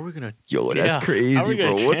 how are we gonna? Yo, that's crazy, how are we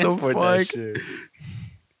gonna bro. What the transport that fuck? shit?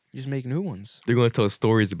 You just make new ones. They're gonna tell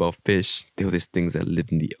stories about fish. There's things that live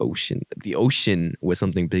in the ocean. The ocean was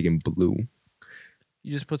something big and blue.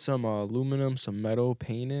 You just put some aluminum, some metal,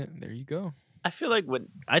 paint it. There you go. I feel like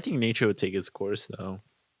I think nature would take its course though.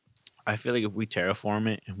 I feel like if we terraform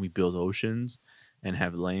it and we build oceans and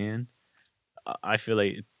have land, I feel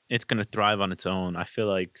like it's gonna thrive on its own. I feel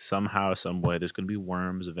like somehow, some way, there's gonna be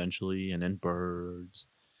worms eventually, and then birds,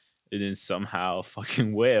 and then somehow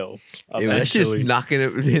fucking whale. Yo, that's just eventually. not gonna.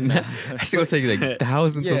 That's gonna take like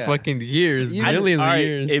thousands of Yeah. fucking years, I- millions of alright,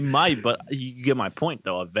 years. It might, but you get my point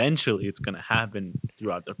though. Eventually, it's gonna happen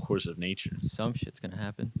throughout the course of nature. Some shit's gonna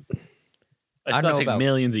happen. It's I gonna know take about-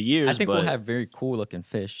 millions of years. I think but we'll have very cool looking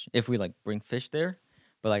fish if we like bring fish there.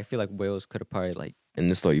 But like I feel like whales could have probably like And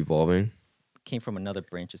they start evolving. came from another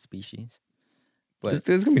branch of species. There's, But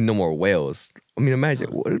there's gonna be no more whales. I mean,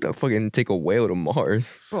 imagine what if that fucking take a whale to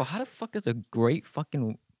Mars? bro, how the fuck is a great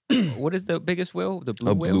fucking what is the biggest whale? The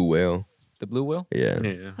blue A whale? blue whale. The blue whale? Yeah.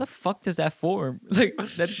 yeah. How the fuck does that form? Like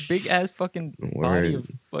that big ass fucking body Word.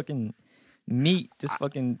 of fucking meat just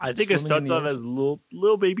fucking I think it swimming in starts the off ocean. as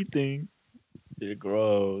little baby thing. It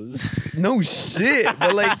grows. No shit.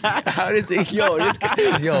 But like, how does it? Yo, this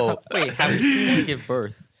guy. Yo, Wait, have we seen one give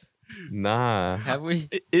birth? nah. Have we?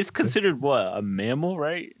 It's considered what, a mammal,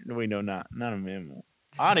 right? No, wait, no, not a mammal.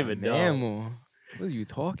 I don't even know. Mammal. What are you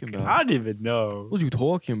talking about? I don't even know. What are you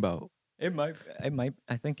talking about? It might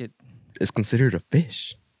I think it It's considered a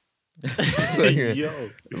fish. So, yeah. Yo,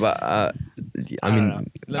 But I don't mean,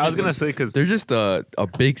 know. I was gonna say because they're just a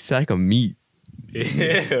big sack of meat.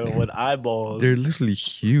 with eyeballs. They're literally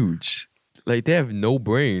huge. Like they have no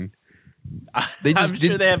brain. They just I'm sure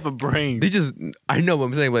did- they have a brain. They just, I know what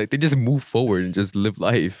I'm saying, but like, they just move forward and just live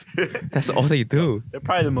life. That's all they do. They're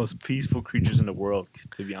probably the most peaceful creatures in the world,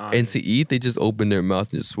 to be honest. And to eat, they just open their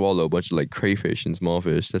mouth and just swallow a bunch of like crayfish and small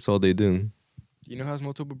fish. That's all they do. You know, has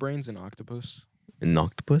multiple brains an octopus. An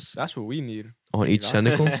octopus That's what we need. on each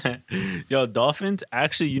tentacles. Yo, dolphins.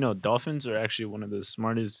 Actually, dolphins are actually one of the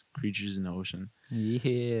smartest creatures in the ocean.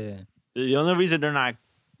 yeah. The only reason they're not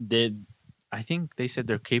dead, I think they said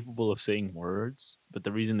they're capable of saying words, but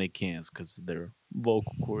the reason they can't is because their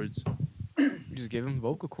vocal cords. You just give him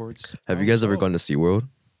vocal cords. Have you guys ever gone to SeaWorld?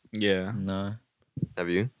 Yeah. Nah. Have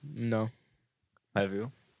you? No. Have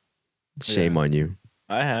you? Shame on you.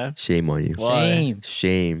 I have. Shame on you. Why? Shame.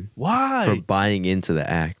 Shame Why? for buying into the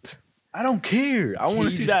act. I don't care. I want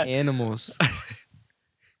to see Caged that. animals.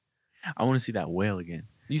 I want to see that whale again.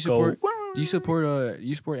 Do you support? Do you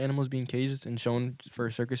support animals being caged and shown for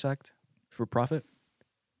a circus act for profit?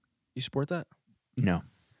 You support that? No.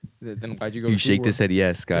 Then why'd you go? You to shake SeaWorld? this head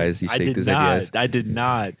yes, guys. You I shake did this head not. yes. I did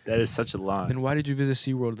not. That is such a lie. Then why did you visit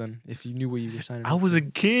SeaWorld then? If you knew what you were signing I up was for?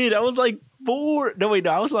 a kid. I was like 4. No, wait.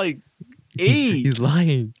 No, I was like 8. He's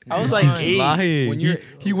lying. I was like He's 8. lying. When He, you're-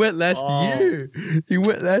 he went last Oh. year. He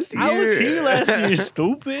went last year. I was here last year,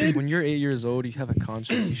 stupid. When you're 8 years old, you have a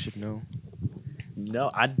conscience. You should know.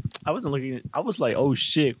 No, I wasn't looking at, I was like, oh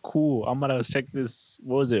shit, cool. I'm gonna check this.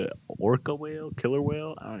 What was it? Orca whale? Killer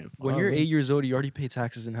whale? I don't even When you're 8 years old, you already pay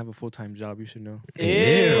taxes and have a full-time job. You should know. Ew,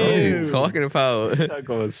 what are you Ew. talking about? That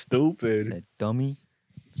goes stupid. Said dummy.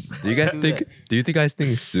 Do you guys Do think? that. Do you think guys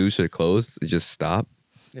think zoos should close? Just stop.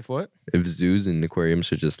 If what? If zoos and aquariums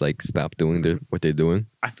should just like stop doing what they're doing.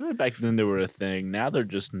 I feel like back then they were a thing. Now they're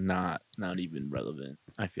just not even relevant.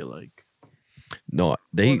 I feel like. No,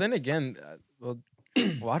 they. Well, then again, well,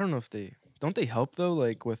 I don't know if they don't they help though,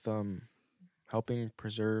 like with helping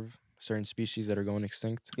preserve certain species that are going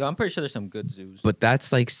extinct. Yo, I'm pretty sure there's some good zoos. but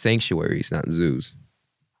that's like sanctuaries, not zoos.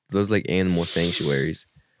 Those like animal sanctuaries.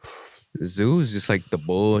 Zoos just like the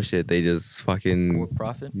bullshit. They just for fucking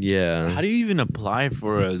profit. yeah. How do you even apply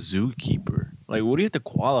for a zookeeper? Like, what do you have to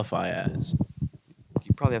qualify as?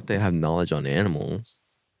 You probably have to have knowledge on animals.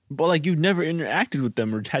 But like, you've never interacted with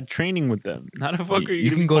them or had training with them. How the fuck are you, You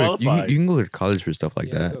can even go to qualified? you can go to college for stuff like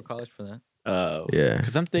yeah, I that. go to college for that. Yeah.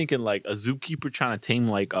 Because I'm thinking like a zookeeper trying to tame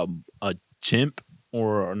like a chimp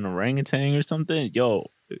or an orangutan or something. Yo,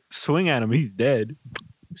 swing at him, he's dead.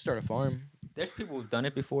 Start a farm. There's people who've done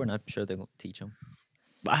it before, and I'm sure they'll teach them.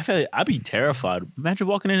 But I feel like I'd be terrified. Imagine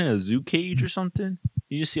walking in a zoo cage or something.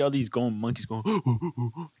 You just see all these monkeys going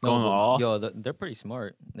off. Yo, they're pretty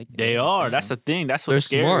smart. They are. That's the thing. That's what's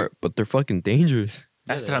They're scary. smart, but they're fucking dangerous.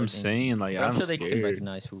 That's they what are I'm dangerous. saying. Like, But I'm I'm sure they can scared.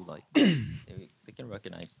 recognize who like they can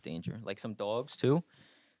recognize danger. Like some dogs too.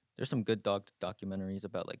 There's some good dog documentaries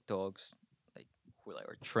about like dogs like who like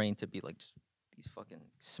are trained to be like just these fucking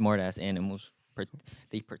smart ass animals.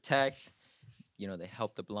 They protect. You know, they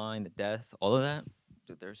help the blind, the deaf, all of that.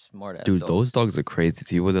 Dude, they're smart ass. Dude, dogs. those dogs are crazy.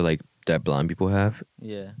 People that like that blind people have.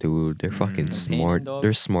 Yeah. Dude, they're fucking Mm. smart. Companion They're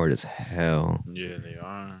dogs? smart as hell. Yeah, they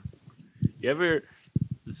are. You ever,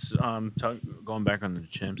 going back on the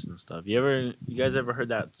chimps and stuff. You guys ever heard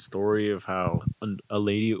that story of how a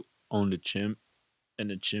lady owned a chimp, and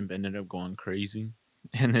the chimp ended up going crazy,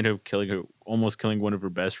 ended up almost killing one of her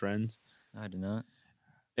best friends. I do not.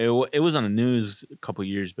 It was on the news a couple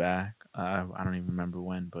years back. I don't even remember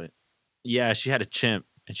when, but yeah, she had a chimp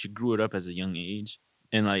and she grew it up as a young age,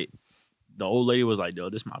 and like the old lady was like, "Yo,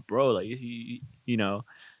 this my bro, like you know,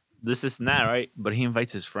 this and that, right?" But he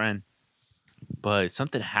invites his friend, but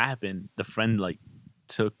something happened. The friend like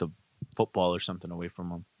took the football or something away from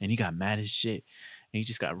him, and he got mad as shit, and he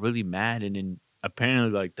just got really mad, and then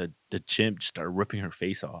apparently like the chimp just started ripping her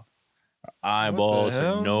face off. Her eyeballs, her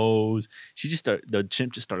hell? nose. The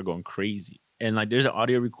chimp just started going crazy. And like there's an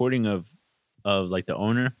audio recording of like the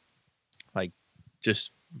owner like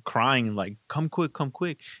just crying like come quick.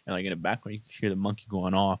 And like in the background you can hear the monkey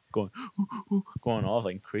going off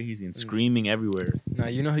like crazy and screaming everywhere. Now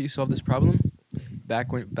you know how you solve this problem? Back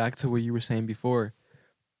to what you were saying before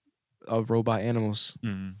of robot animals.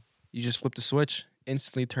 Mm. You just flip the switch,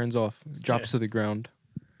 instantly turns off, drops to the ground.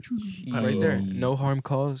 Right Oh. there. No harm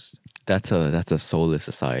caused. That's a soulless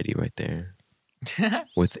society right there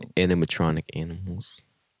with animatronic animals.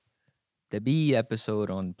 The bee episode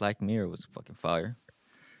on Black Mirror was fucking fire.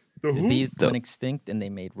 The The who? bees The- went extinct and they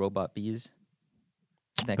made robot bees.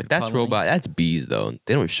 that But could that's pollinate. robot. That's bees though.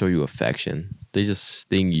 They don't show you affection. They just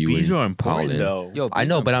sting you. Bees and are important pollen. though. Yo, I bees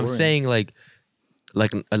know, are but I'm boring. saying like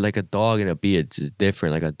a dog and a bee. It's just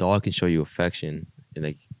different. Like a dog can show you affection. And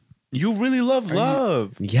like You really love Are you-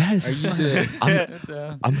 love. yes, Are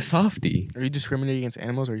you- I'm a softie. Are you discriminating against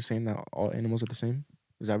animals? Are you saying that all animals are the same?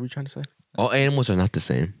 Is that what you're trying to say? All animals are not the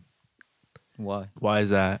same. Why? Why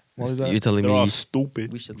is that? What was that? You're telling They're me. all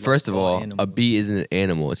stupid. We should. love First of all, a animals. bee isn't an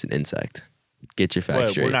animal; it's an insect. Get your facts But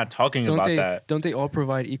straight. we're not talking Don't about they? that. Don't they all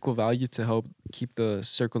provide equal value to help keep the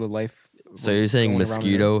circle of life? So you're saying going around and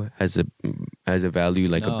mosquito has a value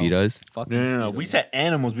like a No. bee does? Fuck No. mosquitoes. We said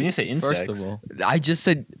animals. We didn't say insects. First of all, I just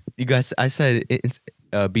said you guys. I said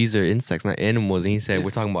bees are insects, not animals. And he said we're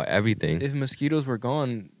If- talking about everything. If mosquitoes were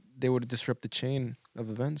gone, they would disrupt the chain. of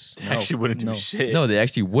events. They actually wouldn't do no. shit. No, they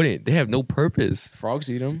actually wouldn't. They have no purpose. Frogs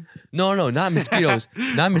eat them. No, not mosquitoes.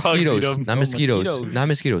 Not Frogs eat mosquitoes. 'em. Not No, mosquitoes. mosquitoes. Not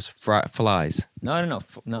mosquitoes. Flies. No.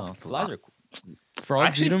 Flies are Frogs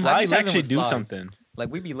actually, eat them. I'd be flies living actually with do flies. something. like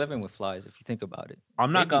we be living with flies if you think about it.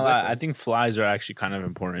 I'm not They'd be gonna with lie. I us. think flies are actually kind of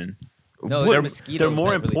important. No, What- it's mosquitoes. They're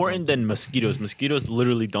more that really important don't. than mosquitoes. Mosquitoes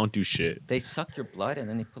literally don't do shit. They suck your blood and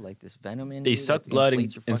then they put like this venom in. They you, suck like, blood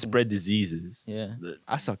inflates your and fucking- spread diseases. Yeah.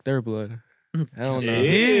 I suck their blood. Hell no. Ew.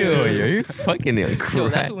 Ew, you're fucking So incredible.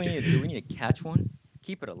 that's what we need to do. We need to catch one,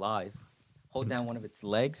 keep it alive, hold down one of its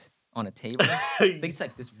legs on a table. I think it's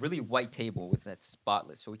like this really white table with that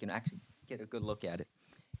spotless, so we can actually get a good look at it.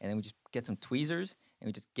 And then we just get some tweezers and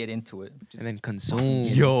we just get into it. Just And then consume.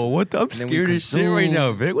 Yo, what the? I'm then we scared as shit right now,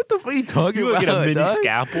 consume. Vic. What the fuck are you talking You about? gonna get a mini dog?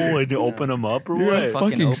 scalpel and open them up or You're a what? Fucking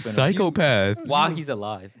fucking open 'em. psychopath. while he's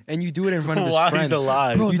alive. And you do it in front of his While friends. he's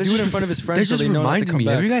alive. Bro, you that do it in just- front of his That friends so just they know not to reminded come me.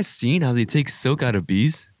 back. Have you guys seen how they take silk out of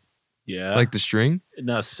bees? Yeah. Like the string?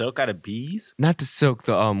 no silk out of bees. Not the silk.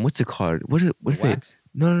 The what's it called? What The if they? wax,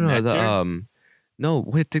 No. The Nectar? no.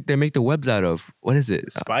 What did they make the webs out of? What is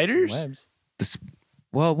it? Spiders. webs.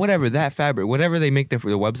 Well, whatever that fabric, whatever they make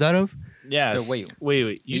the webs out of. Yeah. Wait.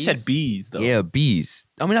 Wait. You said Bees? bees though. Yeah, bees.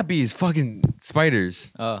 I mean, not bees. Fucking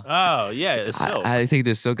spiders. Oh yeah, it's silk. I think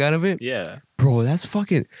there's silk out of it. yeah. Bro, that's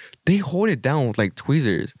fucking. They hold it down with like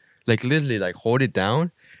tweezers, like literally, like hold it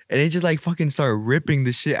down, and they just like fucking start ripping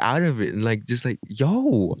the shit out of it, and like just like,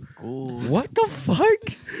 yo, what the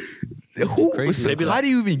fuck? Who? crazy. So Maybe how like- do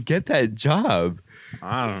you even get that job?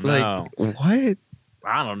 I don't Like know. what?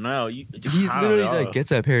 I don't know. He I don't literally know. like gets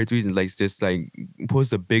that pair of tweezers and like just like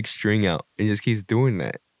pulls a big string out and just keeps doing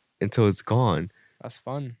that until it's gone. That's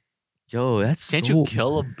fun. Yo, that's Can't so, you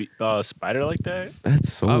kill a spider like that?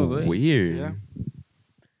 That's so Probably. weird. Yeah.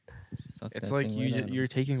 Suck It's that like thing you right out of you're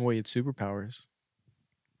taking away its superpowers.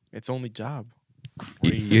 Its only job.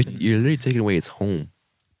 You're literally taking away its home.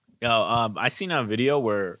 Yo, I seen a video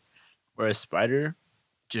where a spider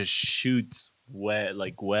just shoots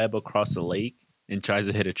web across the lake and tries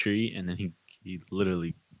to hit a tree, and then he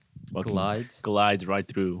literally fucking glides. right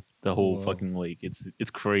through the whole Whoa. fucking lake.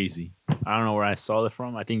 It's crazy. I don't know where I saw it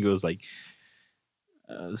from. I think it was like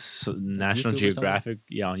National YouTube or something? Geographic,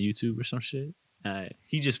 yeah, on YouTube or some shit.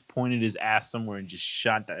 He just pointed his ass somewhere and just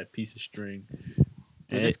shot that piece of string,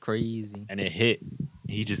 Dude, it's crazy. and it hit.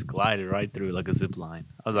 He just glided right through like a zip line.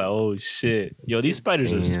 I was like, oh shit. Yo, these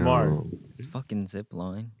spiders are smart. Damn. It's fucking zip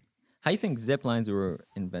line. How you think zip lines were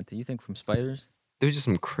invented? You think from spiders? There's just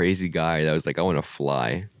some crazy guy that was like, I want to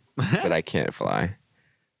fly, but I can't fly.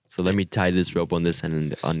 So let me tie this rope on this end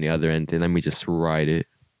and on the other end, and let me just ride it.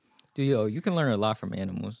 Dude, you can learn a lot from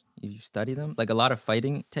animals if you study them. Like a lot of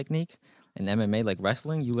fighting techniques and MMA, like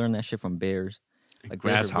wrestling, you learn that shit from bears. Like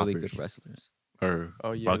bears are really good Grasshoppers. wrestlers. Or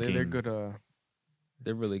Oh yeah, they're fucking- good.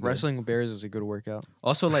 They're really good. Wrestling with bears is a good workout.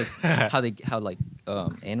 Also, like how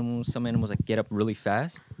animals, some animals like get up really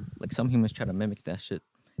fast. Like some humans try to mimic that shit,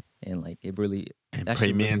 and like it really and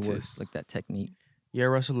actually praying really mantis. works. Like that technique. You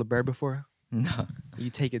ever wrestled a bear before? Nah, You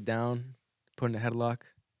take it down, put in a headlock,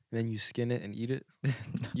 and then you skin it and eat it.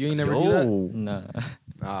 You ain't never do that? Yo. nah.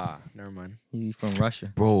 Ah, never mind. He's from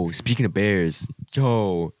Russia. Bro, speaking of bears,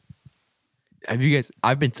 yo, have you guys?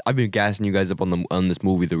 I've been gassing you guys up on this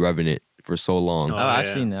movie, The Revenant, for so long. Oh, I've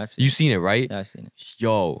yeah. seen it. I've seen You it. seen it, right? Yeah, I've seen it.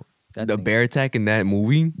 Yo, That the thing- bear attack in that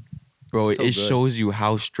movie, bro, So it good. shows you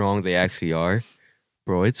how strong they actually are.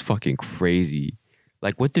 Bro, it's fucking crazy.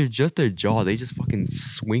 Like with their jaw, they just fucking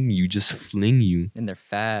swing you, just fling you. And they're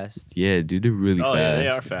fast. Yeah, dude, they're really Oh fast. yeah, they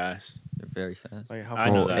are fast. They're very fast. Like how I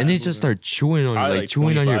know Bro, that. and they just start chewing on you, Probably like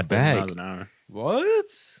chewing on your 25, 30 back. miles an hour. What?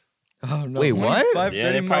 Oh no! Wait, what? 25, Yeah,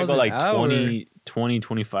 30 they probably miles go an like hour. 20,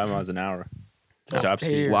 25 miles an hour. A Top speed.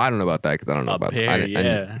 bear. Well, I don't know about that because I don't know A about bear, I,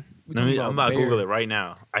 yeah. We Let me, talking I'm about about to Google bear. it right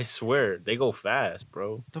now. I swear, they go fast,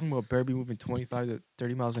 bro. Talking about bear be moving 25 to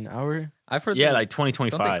 30 miles an hour. I've heard. Yeah, they- like 20, don't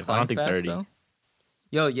they 25. I climb don't think fast, 30. Though?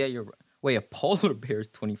 Yo, yeah, you're right. Wait, a polar bear is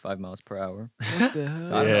 25 miles per hour. What the hell?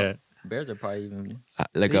 So I don't Yeah, know. Bears are probably even.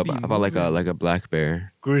 like They a be about like moving. a black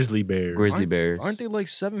bear, grizzly bear. grizzly bears. Aren't they like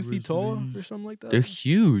 7 feet tall or something like that? They're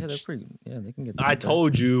huge. Yeah, they're pretty. Yeah, they can get. I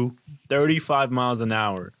told you, 35 miles an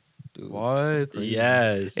hour. Dude. What?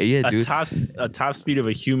 Yes. Hey, yeah, dude. A top speed of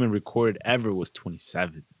a human recorded ever was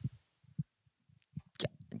 27.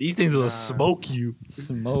 These things will Nah. smoke you.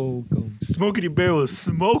 Smoke 'em. Smokey Bear will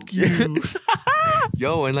smoke you.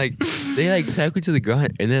 Yo, and like they like tackle you to the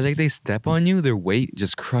ground, and then like they step on you, their weight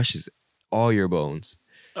just crushes all your bones,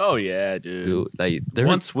 Oh yeah, dude. dude. Like they're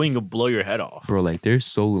One swing will blow your head off. bro, like they're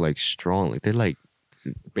so like strong. Like they're like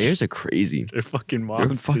bears are crazy. They're fucking They're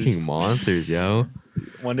monsters. fucking monsters, yo.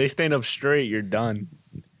 When they stand up straight, you're done.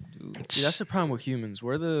 Dude. much. See, that's the problem with humans.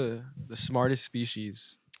 We're the smartest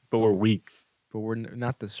species, But we're weak. but we're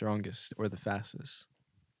not the strongest or the fastest.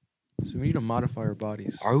 So we need to modify our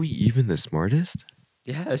bodies. Are we even the smartest?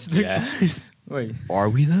 Yes. Yes. Wait. Are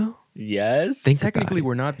we though? Yes. Think Technically, about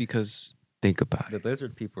we're not because it. Think about The it.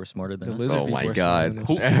 lizard people are smarter than the us. lizard Oh people my are God.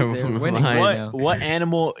 smarter than us. They're winning Mine. right now. What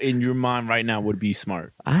animal in your mind right now would be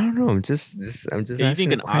smart? I don't know. I'm just Do you asking think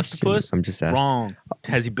a an question. octopus? I'm just asking. Wrong.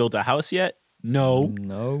 Has he built a house yet? No.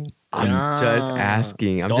 No. I'm just Yeah.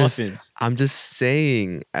 asking. Dolphins. I'm just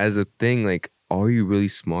saying as a thing. Like, are you really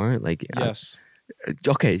smart? Like, Yes.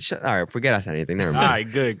 okay. All right. Forget I said anything. Never All mind.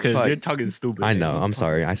 right, good, because Fuck. you're talking stupid. I know. I'm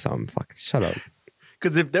sorry. I saw him. Fucking shut up.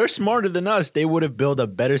 Because if they're smarter than us, they would have built a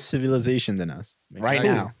better civilization than us right Exactly.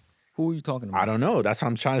 now. Who are you talking about? I don't know. That's what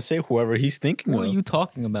I'm trying to say. Whoever he's thinking Who are of. you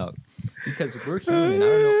talking about? Because we're human. I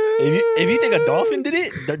don't know. If you think a dolphin did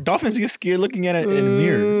it, the dolphins get scared looking at it in a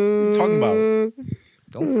mirror. What are you talking about?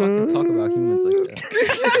 Don't fucking talk about humans like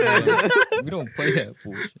that. We don't play that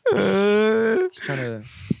bullshit.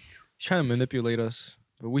 He's trying to manipulate us,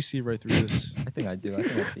 but we see right through this. I think I do. I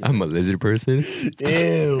think I see. I'm a lizard person.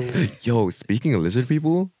 Ew. Yo, speaking of lizard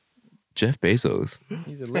people, Jeff Bezos.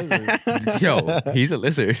 He's a lizard. Yo, he's a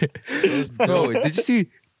lizard. Bro, did you see?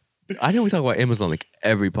 I know we talk about Amazon like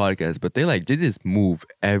every podcast, but they did this move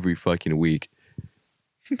every fucking week.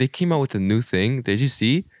 They came out with a new thing. Did you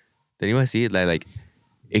see? Did anyone see it?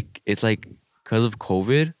 It's like because of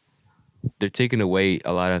COVID, they're taking away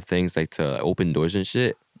a lot of things like to open doors and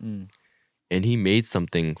shit. Mm. And he made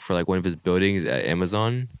something for like one of his buildings at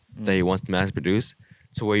Amazon that he wants to mass produce.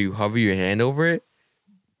 So where you hover your hand over it,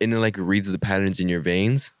 and it like reads the patterns in your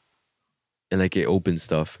veins, and like it opens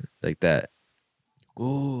stuff like that.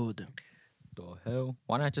 Good. The hell?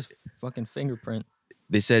 Why not just fucking fingerprint?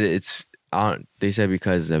 They said it's they said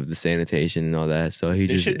because of the sanitation and all that. So he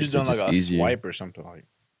They just should just it's done like a easier. swipe or something like.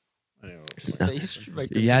 I don't know. Face right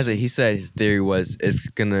He has it. He said his theory was it's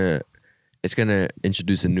gonna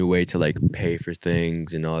introduce a new way to like pay for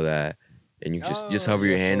things and all that, and you just Oh, hover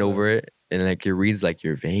your yeah, I hand saw over it, and like it reads like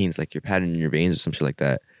your veins, like your pattern in your veins or some shit like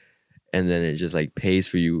that, and then it just like pays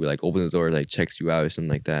for you, like opens the door, like checks you out or something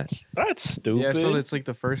like that. That's stupid. Yeah, so it's like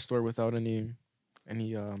the first store without any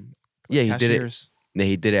Yeah, he did it. cashiers. Yeah,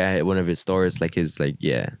 he did it at one of his stores, like his like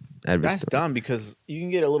at his That's store. dumb because you can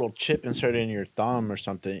get a little chip inserted in your thumb or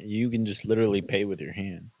something. You can just literally pay with your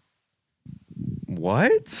hand.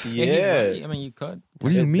 What? Yeah. I mean, you could.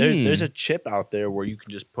 What do you mean? There's a chip out there where you can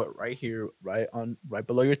just put right here, right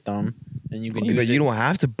below your thumb, and you can Okay, use but it. you don't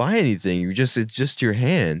have to buy anything. It's just your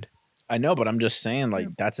hand. I know, but I'm just saying, like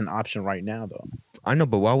that's an option right now, though. I know,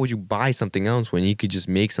 but why would you buy something else when you could just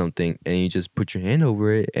make something and you just put your hand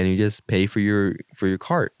over it and you just pay for your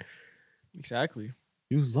cart? Exactly.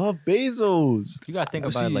 You love Bezos. You gotta think Oh,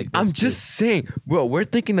 about it see, like this. I'm too. just saying, bro. We're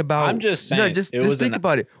thinking about. I'm just No, saying, just it was think an-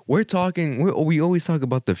 about it. We're talking. We always talk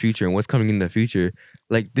about the future and what's coming in the future.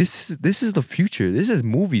 Like this is the future. This is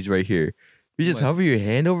movies right here. You just What? hover your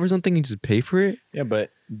hand over something and just pay for it. Yeah, but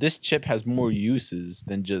this chip has more uses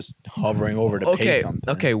than just hovering over to pay Okay, something.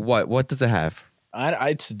 okay. What does it have?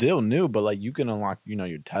 I still new, but like you can unlock,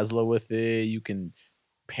 your Tesla with it. You can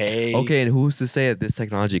pay. Okay, and who's to say that this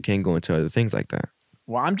technology can go into other things like that?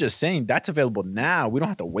 Well, I'm just saying that's available now. We don't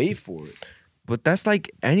have to wait for it. But that's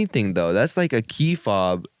like anything though. That's like a key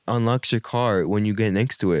fob unlocks your car when you get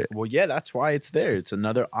next to it. Well, yeah, that's why it's there. It's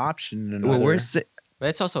another option. Another, Well, But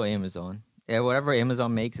it's also Amazon. Yeah, whatever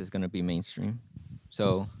Amazon makes is gonna be mainstream.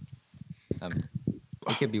 So,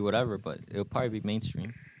 it could be whatever, but it'll probably be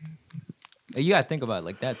mainstream. And you gotta think about it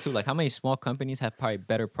like that too. Like how many small companies have probably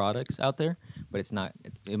better products out there, but it's not.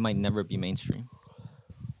 It might never be mainstream.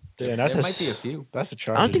 yeah, There might be a few. That's a I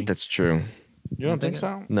tragedy. don't think that's true. You don't think think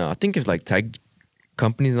so? No, I think if like tech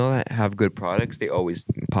companies and all that have good products, they always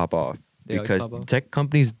pop off. They always Because pop off? tech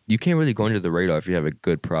companies, you can't really go under the radar if you have a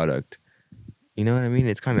good product. You know what I mean?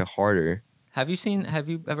 It's kind of harder Have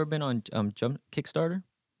you ever been on Jump Kickstarter?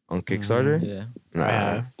 on Kickstarter. Yeah, Nah. I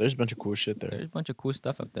have. There's a bunch of cool shit there. there's a bunch of cool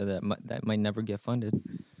stuff up there that might never get funded.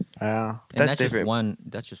 Yeah. And That's that's different. just one.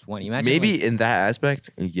 That's just one. Imagine Maybe like, in that aspect,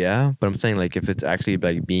 yeah. But I'm saying like if it's actually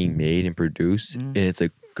like being made and produced Mhm. and it's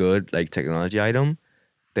a good like technology item,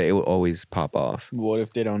 that it will always pop off. What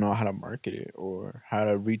if they don't know how to market it or how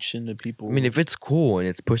to reach into people? I mean, if it's cool and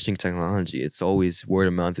it's pushing technology, it's always word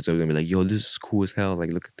of mouth. It's always gonna be like, "Yo, this is cool as hell."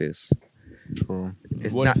 Like, look at this. True.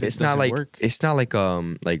 It's What not. if it It's not doesn't like. work? It's not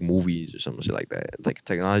like movies or something shit like that. Like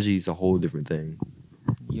technology is a whole different thing.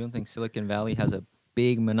 you don't think Silicon Valley has a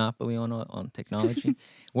big monopoly on technology?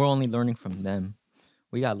 We're only learning from them.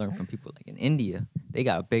 We gotta learn from people like in India. They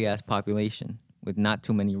got a big ass population with not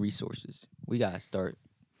too many resources. We gotta start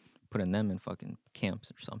putting them in fucking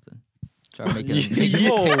camps or something. Start making them big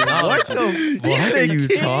Yo, what technology. the fuck are you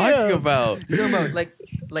talking about? You know about like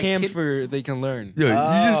camps kid- for they can learn. Yo, you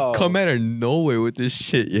Oh. just come out of nowhere with this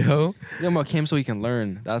shit, yo. You know about camps so he can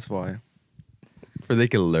learn. That's why. For they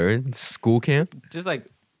can learn school camp. just like,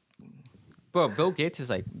 bro, Bill Gates is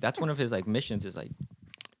like that's one of his like missions is like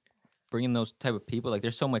bringing those type of people. Like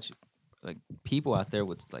there's so much like people out there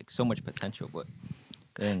with like so much potential, but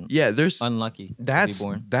then Yeah, there's unlucky to be that's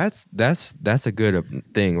born. that's a good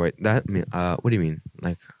thing, right? That I mean, what do you mean?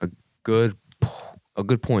 Like a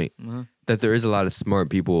good point Mhm. that there is a lot of smart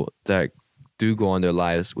people that do go on their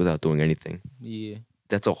lives without doing anything. Yeah,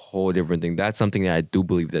 That's a whole different thing. That's something that I do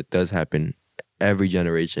believe that does happen every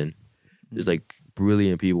generation. There's like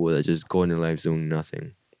brilliant people that just go in their lives doing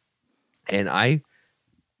nothing. And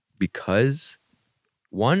because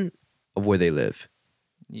one of where they live,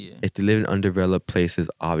 yeah. if they live in undeveloped places,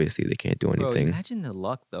 obviously they can't do Bro, anything. imagine the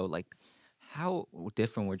luck though. Like, how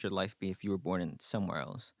different would your life be if you were born in somewhere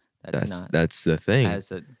else that's not That's the thing.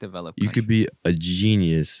 as a developed? You could country? be a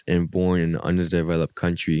genius and born in an underdeveloped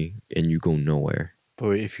country and you go nowhere.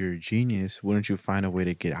 But if you're a genius, wouldn't you find a way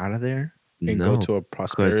to get out of there and No, go to a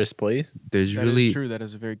prosperous place? there's That is really true. That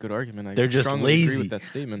is a very good argument. I They're just strongly agree lazy. with that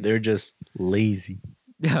statement. They're just lazy.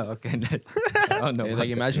 Yeah. Okay. I don't know. Yeah, about like that.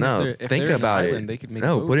 imagine No, if think they're about in it. an island, they could make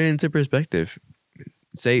no. boats. Put it into perspective.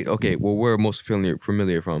 Say okay, well we're most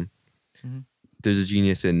familiar from. Mhm. There's a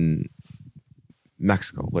genius in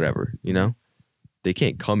Mexico, whatever. You know, they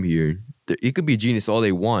can't come here. It could be a genius all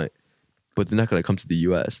they want, but they're not gonna come to the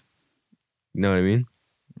U.S. You know what I mean?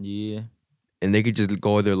 Yeah. And they could just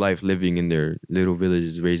go their life living in their little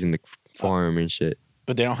villages, raising the farm and shit.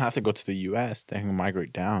 But they don't have to go to the U.S. They can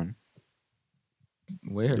migrate down.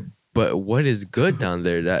 Where? But what is good down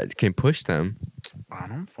there that can push them? I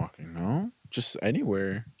don't fucking know. Just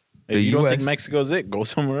anywhere. The If you don't think US Mexico's it, go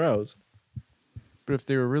somewhere else. But if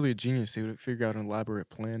they were really a genius, they would figure out an elaborate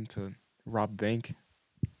plan to rob a bank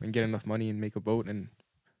and get enough money and make a boat and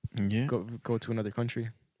Yeah. go to another country.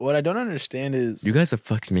 What I don't understand is You guys are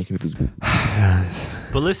fucking making me lose.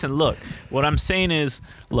 But listen, look, what I'm saying is,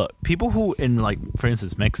 look, people who in like, for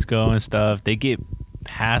instance, Mexico and stuff, they get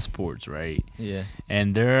passports, right? Yeah.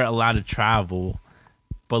 And they're allowed to travel.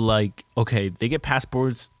 But like, okay, they get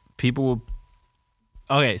passports. People will.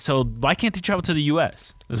 Okay, so why can't they travel to the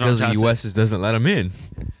U.S.? That's what I'm Because the trying to say. U.S. just doesn't let them in.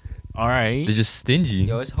 All right. They're just stingy.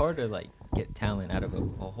 Yo, it's hard to like get talent out of a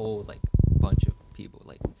whole like bunch of people.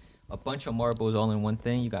 Like a bunch of marbles all in one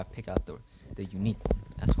thing. You gotta pick out the unique one.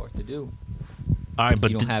 That's hard to do. All right, If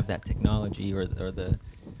but you don't have that technology or the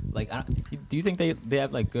like. Do you think they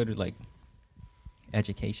have like good like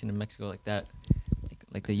education in Mexico like that?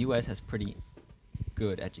 Like the U.S. has pretty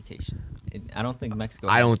good education. I don't think Mexico.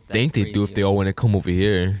 I has don't that think they do if crazy they all want to come over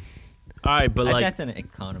here. all right, but like, that's an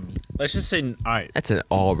economy. let's just say, all right, That's an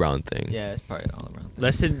all-around thing. Yeah, it's probably all around.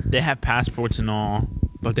 let's say they have passports and all,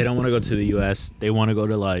 but they don't want to go to the U.S. They want to go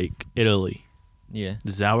to like Italy. Yeah.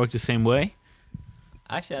 Does that work the same way?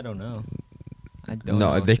 Actually, I don't know. I don't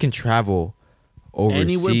No, know. they can travel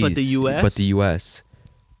overseas. Anywhere but the US? But the U.S.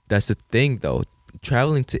 That's the thing, though.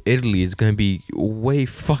 Traveling to Italy is going to be way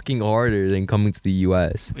fucking harder than coming to the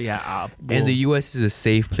U.S. Yeah. And the U.S. is a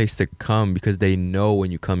safe place to come because they know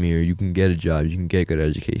when you come here, you can get a job, you can get good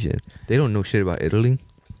education. They don't know shit about Italy.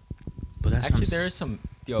 but that's Actually, there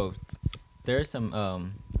is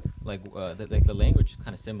some like the language is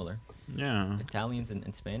kind of similar. yeah. Italians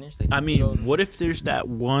and Spanish. Like, I you go- mean, what if there's that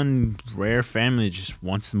one rare family that just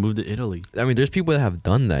wants to move to Italy? I mean, there's people that have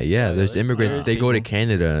done that. Yeah, Yeah, there's there's immigrants. there's They go to people.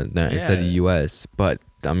 Canada instead of the Yeah. U.S. But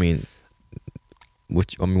I mean,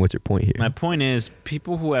 what's your point here? My point is,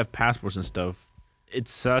 people who have passports and stuff, it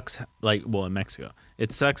sucks. Like, well, in Mexico,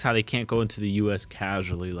 it sucks how they can't go into the U.S.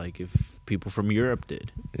 casually, like if people from Europe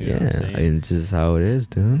did. You know what I'm yeah, saying? and this is how it is,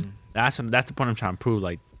 dude. That's the point I'm trying to prove.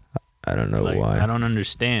 Like, I don't know like, why. I don't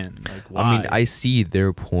understand. Like, why? I mean, I see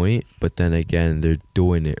their point, but then again, they're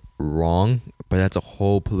doing it wrong. But that's a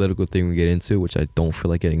whole political thing we get into, which I don't feel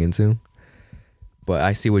like getting into. But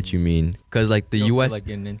I see what you mean, cause like the don't feel U.S. like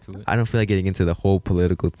getting into it. I don't feel like getting into the whole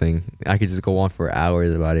political thing. I could just go on for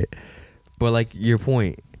hours about it. But like your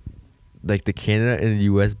point, like the Canada and the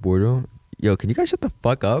U.S. border. Yo, can you guys shut the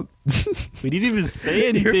fuck up? we didn't even say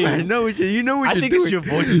anything. I know what you know what I you're think doing. it's your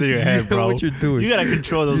voices in your head, You know bro. what you're doing. You gotta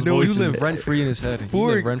control those You know, you voices. You live rent free in his head. You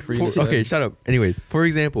For- live rent free in his okay, head. shut up. Anyways, for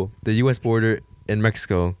example, the U.S. border in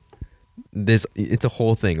Mexico, it's a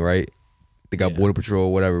whole thing, right? They got Yeah. border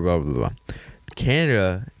patrol, whatever, blah blah blah.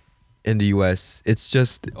 Canada and the U.S., it's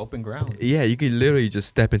just Open ground. yeah, you could literally just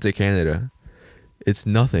step into Canada. It's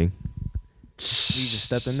nothing. You just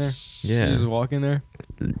step in there. Yeah, You just walk in there.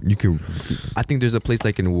 you can. I think there's a place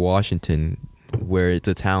like in Washington, where it's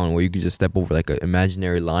a town where you can just step over like an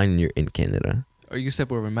imaginary line and you're in Canada. Or you can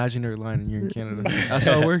step over an imaginary line and you're in Canada. That's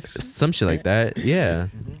how it works. Some shit like that. Yeah.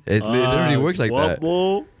 It literally works like that.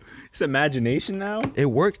 Whoa. It's imagination now. It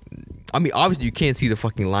works. I mean, obviously you can't see the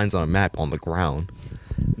fucking lines on a map on the ground.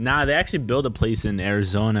 Nah, they actually built a place in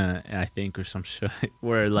Arizona, I think, or some shit,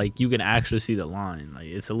 where like you can actually see the line. Like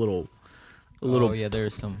it's a little Oh yeah,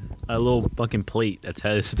 there's some. a little fucking plate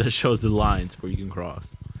that shows the lines where you can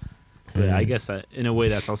cross. But I guess that in a way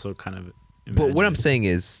that's also kind of. But what I'm saying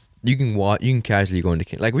is, you can casually go into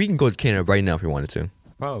Canada. Like we can go to Canada right now if we wanted to.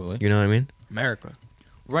 Probably. You know what I mean? America.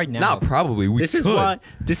 Right now. Not probably. We This could.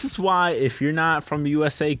 is why if you're not from the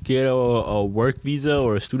USA, get a work visa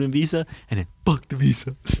or a student visa, and then fuck the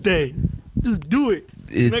visa, stay, just do it.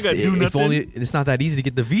 It's, gotta do if nothing. only it's not that easy to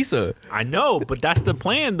get the visa. I know, but that's the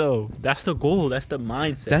plan though. That's the goal. That's the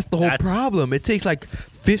mindset. That's the whole problem. It takes like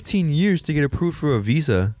 15 years to get approved for a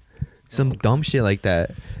visa. Some dumb shit like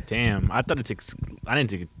that. Damn, I didn't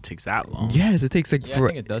think it takes that long. Yes, it takes like Yeah, I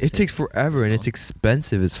think it does take takes forever and long. it's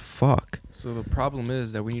expensive as fuck. So the problem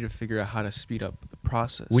is that we need to figure out how to speed up the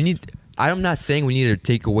process. I'm not saying we need to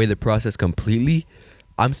take away the process completely.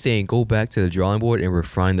 I'm saying go back to the drawing board and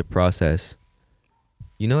refine the process.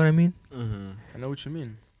 You know what I mean? Mm-hmm. I know what you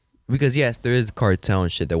mean. Because yes, there is cartel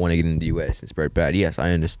and shit that want to get into the US and spread bad. Yes,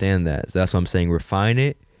 I understand that. So that's what I'm saying. Refine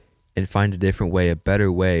it and find a different way, a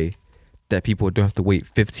better way that people don't have to wait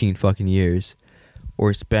 15 fucking years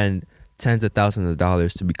or spend tens of thousands of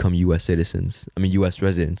dollars to become US citizens. I mean US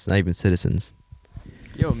residents, not even citizens.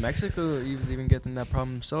 Yo, Mexico is even getting that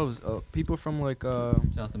problem themselves. People from like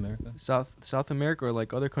South America. South America or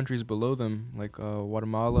like other countries below them, like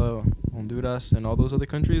Guatemala, Honduras, and all those other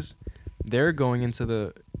countries, they're going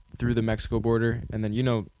into through the Mexico border, and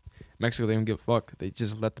then Mexico, they don't give a fuck. They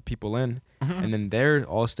just let the people in, and then they're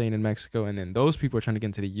all staying in Mexico, and then those people are trying to get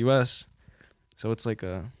into the U.S. So it's like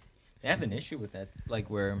They have an issue with that, like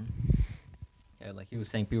where, yeah, like he was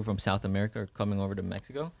saying, people from South America are coming over to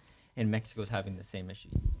Mexico, and Mexico's having the same issue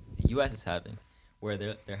the U.S. is having, where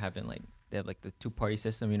they're having like they have like the two-party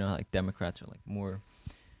system. You know, like Democrats are like more,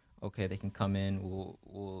 okay, they can come in,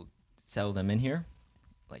 we'll settle them in here,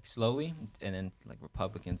 like slowly, and then like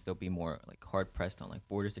Republicans, they'll be more like hard pressed on like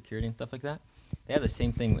border security and stuff like that. They have the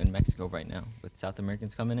same thing in Mexico right now with South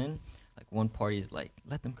Americans coming in. Like one party is like,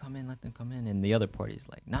 let them come in, and the other party is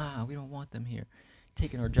like, nah, we don't want them here,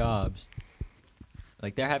 taking our jobs.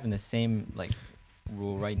 Like they're having the same like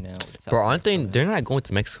rule right now. With South Bro, aren't they? America. They're not going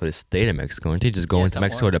to Mexico to stay in Mexico. Aren't they just going to some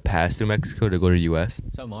Mexico are. to pass through Mexico to go to the U.S.?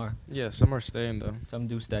 Some are, some are staying though. some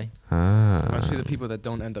do stay. Actually, Ah. the people that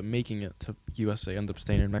don't end up making it to USA end up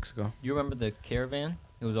staying in Mexico. You remember the caravan?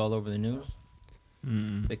 It was all over the news.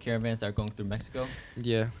 Mm. The caravans that are going through Mexico,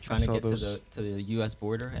 Yeah, trying to get to the U.S.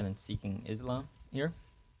 border and then seeking Islam here,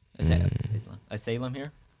 asylum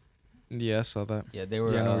here. Yeah, I saw that. Yeah, they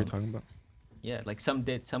were. Yeah, I know what you're talking about. Yeah, like some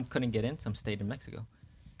did, some couldn't get in, some stayed in Mexico,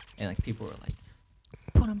 and like people were like,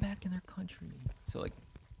 put them back in their country. So like,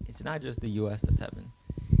 it's not just the U.S. that's having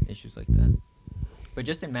issues like that. But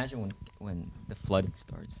just imagine when the flooding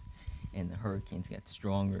starts, and the hurricanes get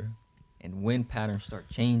stronger, and wind patterns start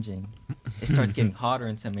changing. It starts getting hotter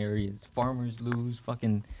in some areas. Farmers lose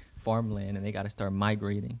fucking farmland, and they got to start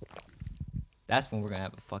migrating. That's when we're gonna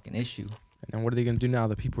have a fucking issue. And then what are they gonna do now?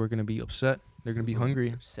 The people are gonna be upset. They're gonna be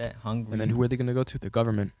hungry. Upset, hungry. And then who are they gonna go to? The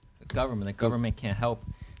government. The government can't help.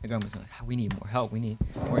 The government's like, we need more help.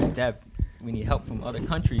 We're in debt. We need help from other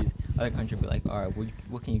countries. Other countries will be like, all right,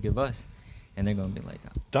 what can you give us? And they're going to be like,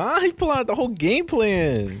 Don, he's pulling out the whole game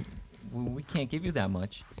plan. we can't give you that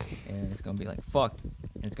much. And it's going to be like, fuck.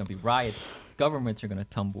 And it's going to be riots. Governments are going to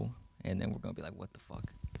tumble. And then we're going to be like, what the fuck?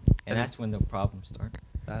 And that's when the problems start.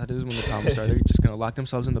 That is when the problems start. They're just gonna lock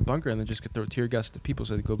themselves in the bunker and then just throw tear gas at the people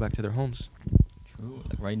so they go back to their homes. True.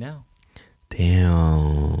 Like right now.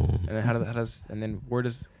 Damn. And then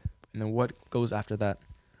what goes after that?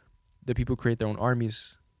 The people create their own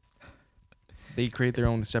armies. They create their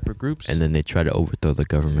own separate groups. And then they try to overthrow the and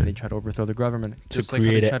they government. try to overthrow the government. To Just like how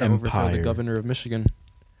create they an try to overthrow the empire. governor of Michigan.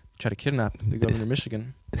 Try to kidnap the governor of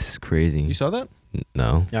Michigan. This is crazy. You saw that?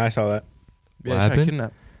 No. Yeah, I saw that. Yeah, What they tried to happened?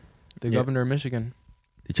 kidnap the Yeah. governor of Michigan.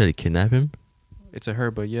 They tried to kidnap him? It's a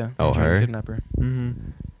her, but yeah. Oh, they tried to her? kidnap her. Mm-hmm.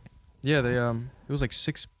 Yeah, they it was like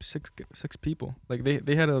six people. Like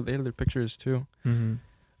they had their pictures too, Mm-hmm.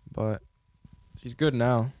 but she's good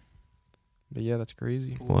now. But yeah, that's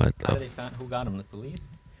crazy. What How the did they find, who got him? The police?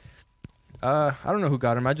 I don't know who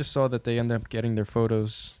got him. I just saw that they ended up getting their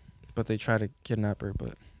photos, but they tried to kidnap her,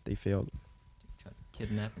 but they failed. Tried to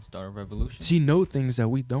kidnap and start a revolution. She know things that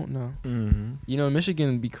we don't know. Mm-hmm. You know,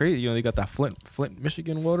 Michigan be crazy. You know, they got that Flint,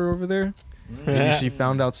 Michigan water over there. Mm. Maybe she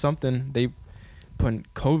found out something. putting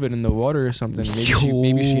COVID in the water or something.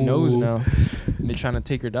 Maybe she knows now. And they're trying to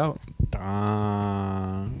take her out.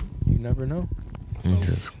 You never know.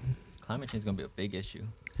 Climate change is gonna be a big issue.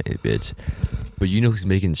 Hey, bitch. But you know who's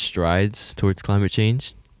making strides towards climate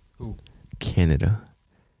change? Who? Canada.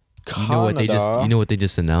 You know what they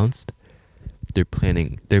just announced? They're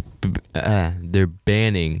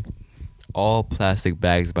banning all plastic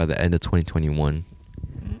bags by the end of 2021.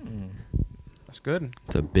 That's good.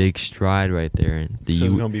 It's a big stride right there. And So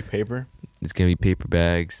it's gonna be paper. It's gonna be paper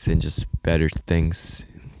bags and just better things.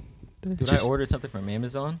 Dude, Just- I ordered something from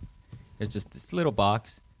Amazon. It's just this little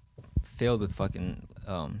box filled with fucking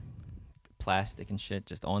plastic and shit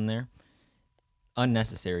just on there.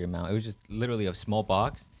 Unnecessary amount. It was just literally a small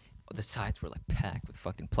box. The sides were like packed with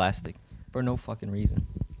fucking plastic for no fucking reason.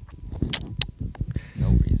 No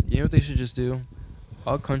reason. You know what they should just do?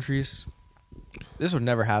 All countries, this would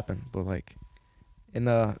never happen, but like in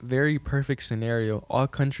a very perfect scenario, all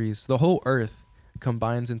countries, the whole earth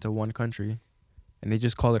combines into one country and they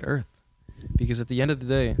just call it Earth. Because at the end of the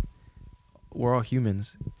day, we're all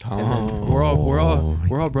humans. And then we're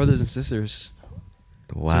all brothers and sisters.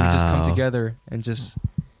 Wow. So we just come together and just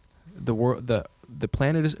the world, the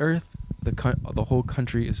planet is Earth, the whole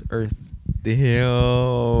country is Earth.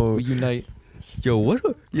 Damn. We unite. Yo, what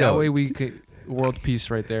a That way we could world peace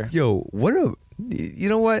right there. Yo, what a you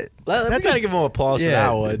know what? We gotta give him applause for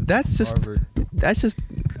that one. That's just Harvard. that's just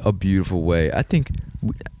a beautiful way. I think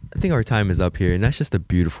our time is up here, and that's just a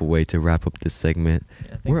beautiful way to wrap up this segment.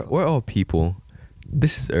 Yeah, I think We're all people.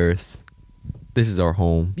 This is Earth. This is our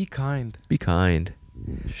home. Be kind. Be kind.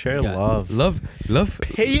 Share Yeah. love. Love.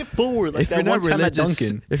 Pay it forward like If that you're not one time at religious,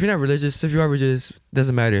 Dunkin'. if you're not religious, if you are religious,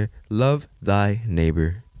 doesn't matter. Love thy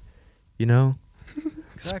neighbor. You know,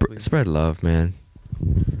 Exactly. spread love, man.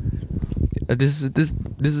 This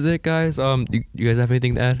is it, guys. You guys have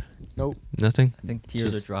anything to add? Nope. Nothing. I think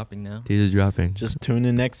tears Just- are dropping now. These are dropping. Just tune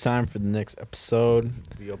in next time for the next episode.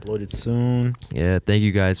 Be uploaded soon. Yeah, thank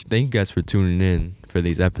you guys. Thank you guys for tuning in for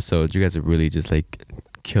these episodes. You guys are really just like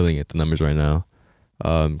killing it, the numbers right now.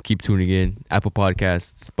 Keep tuning in. Apple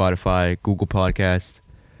Podcasts, Spotify, Google Podcasts,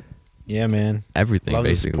 Yeah, man. everything Love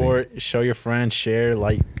basically. the support. Show your friends. Share.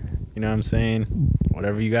 Like. You know what I'm saying?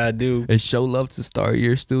 Whatever you gotta do. And show love to Star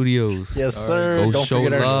Year Studios. Yes, All sir. right, go Don't show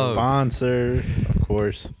forget our love. sponsor, of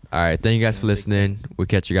course. All right, thank you guys for listening. We'll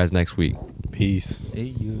catch you guys next week. Peace.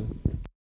 See you.